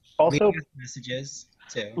Also, leave us messages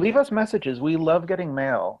too. leave us messages. We love getting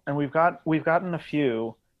mail, and we've gotten a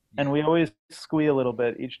few, and we always squeal a little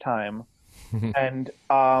bit each time. And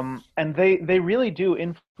they really do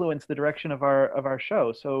influence the direction of our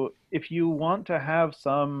show. So if you want to have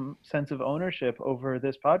some sense of ownership over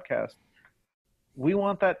this podcast, we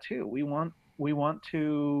want that too. We want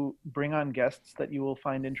to bring on guests that you will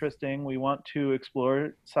find interesting. We want to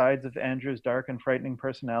explore sides of Andrew's dark and frightening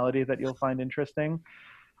personality that you'll find interesting.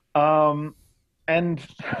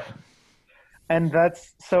 And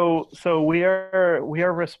that's so we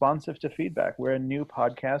are responsive to feedback. We're a new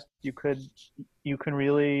podcast. You can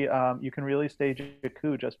really stage a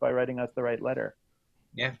coup just by writing us the right letter.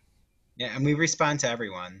 Yeah, and we respond to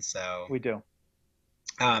everyone. So We do.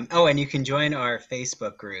 and you can join our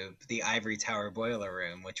Facebook group, the Ivory Tower Boiler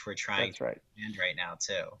Room, which we're trying That's right. to end right now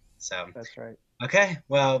too. So That's right. okay,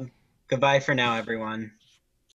 well, goodbye for now, everyone.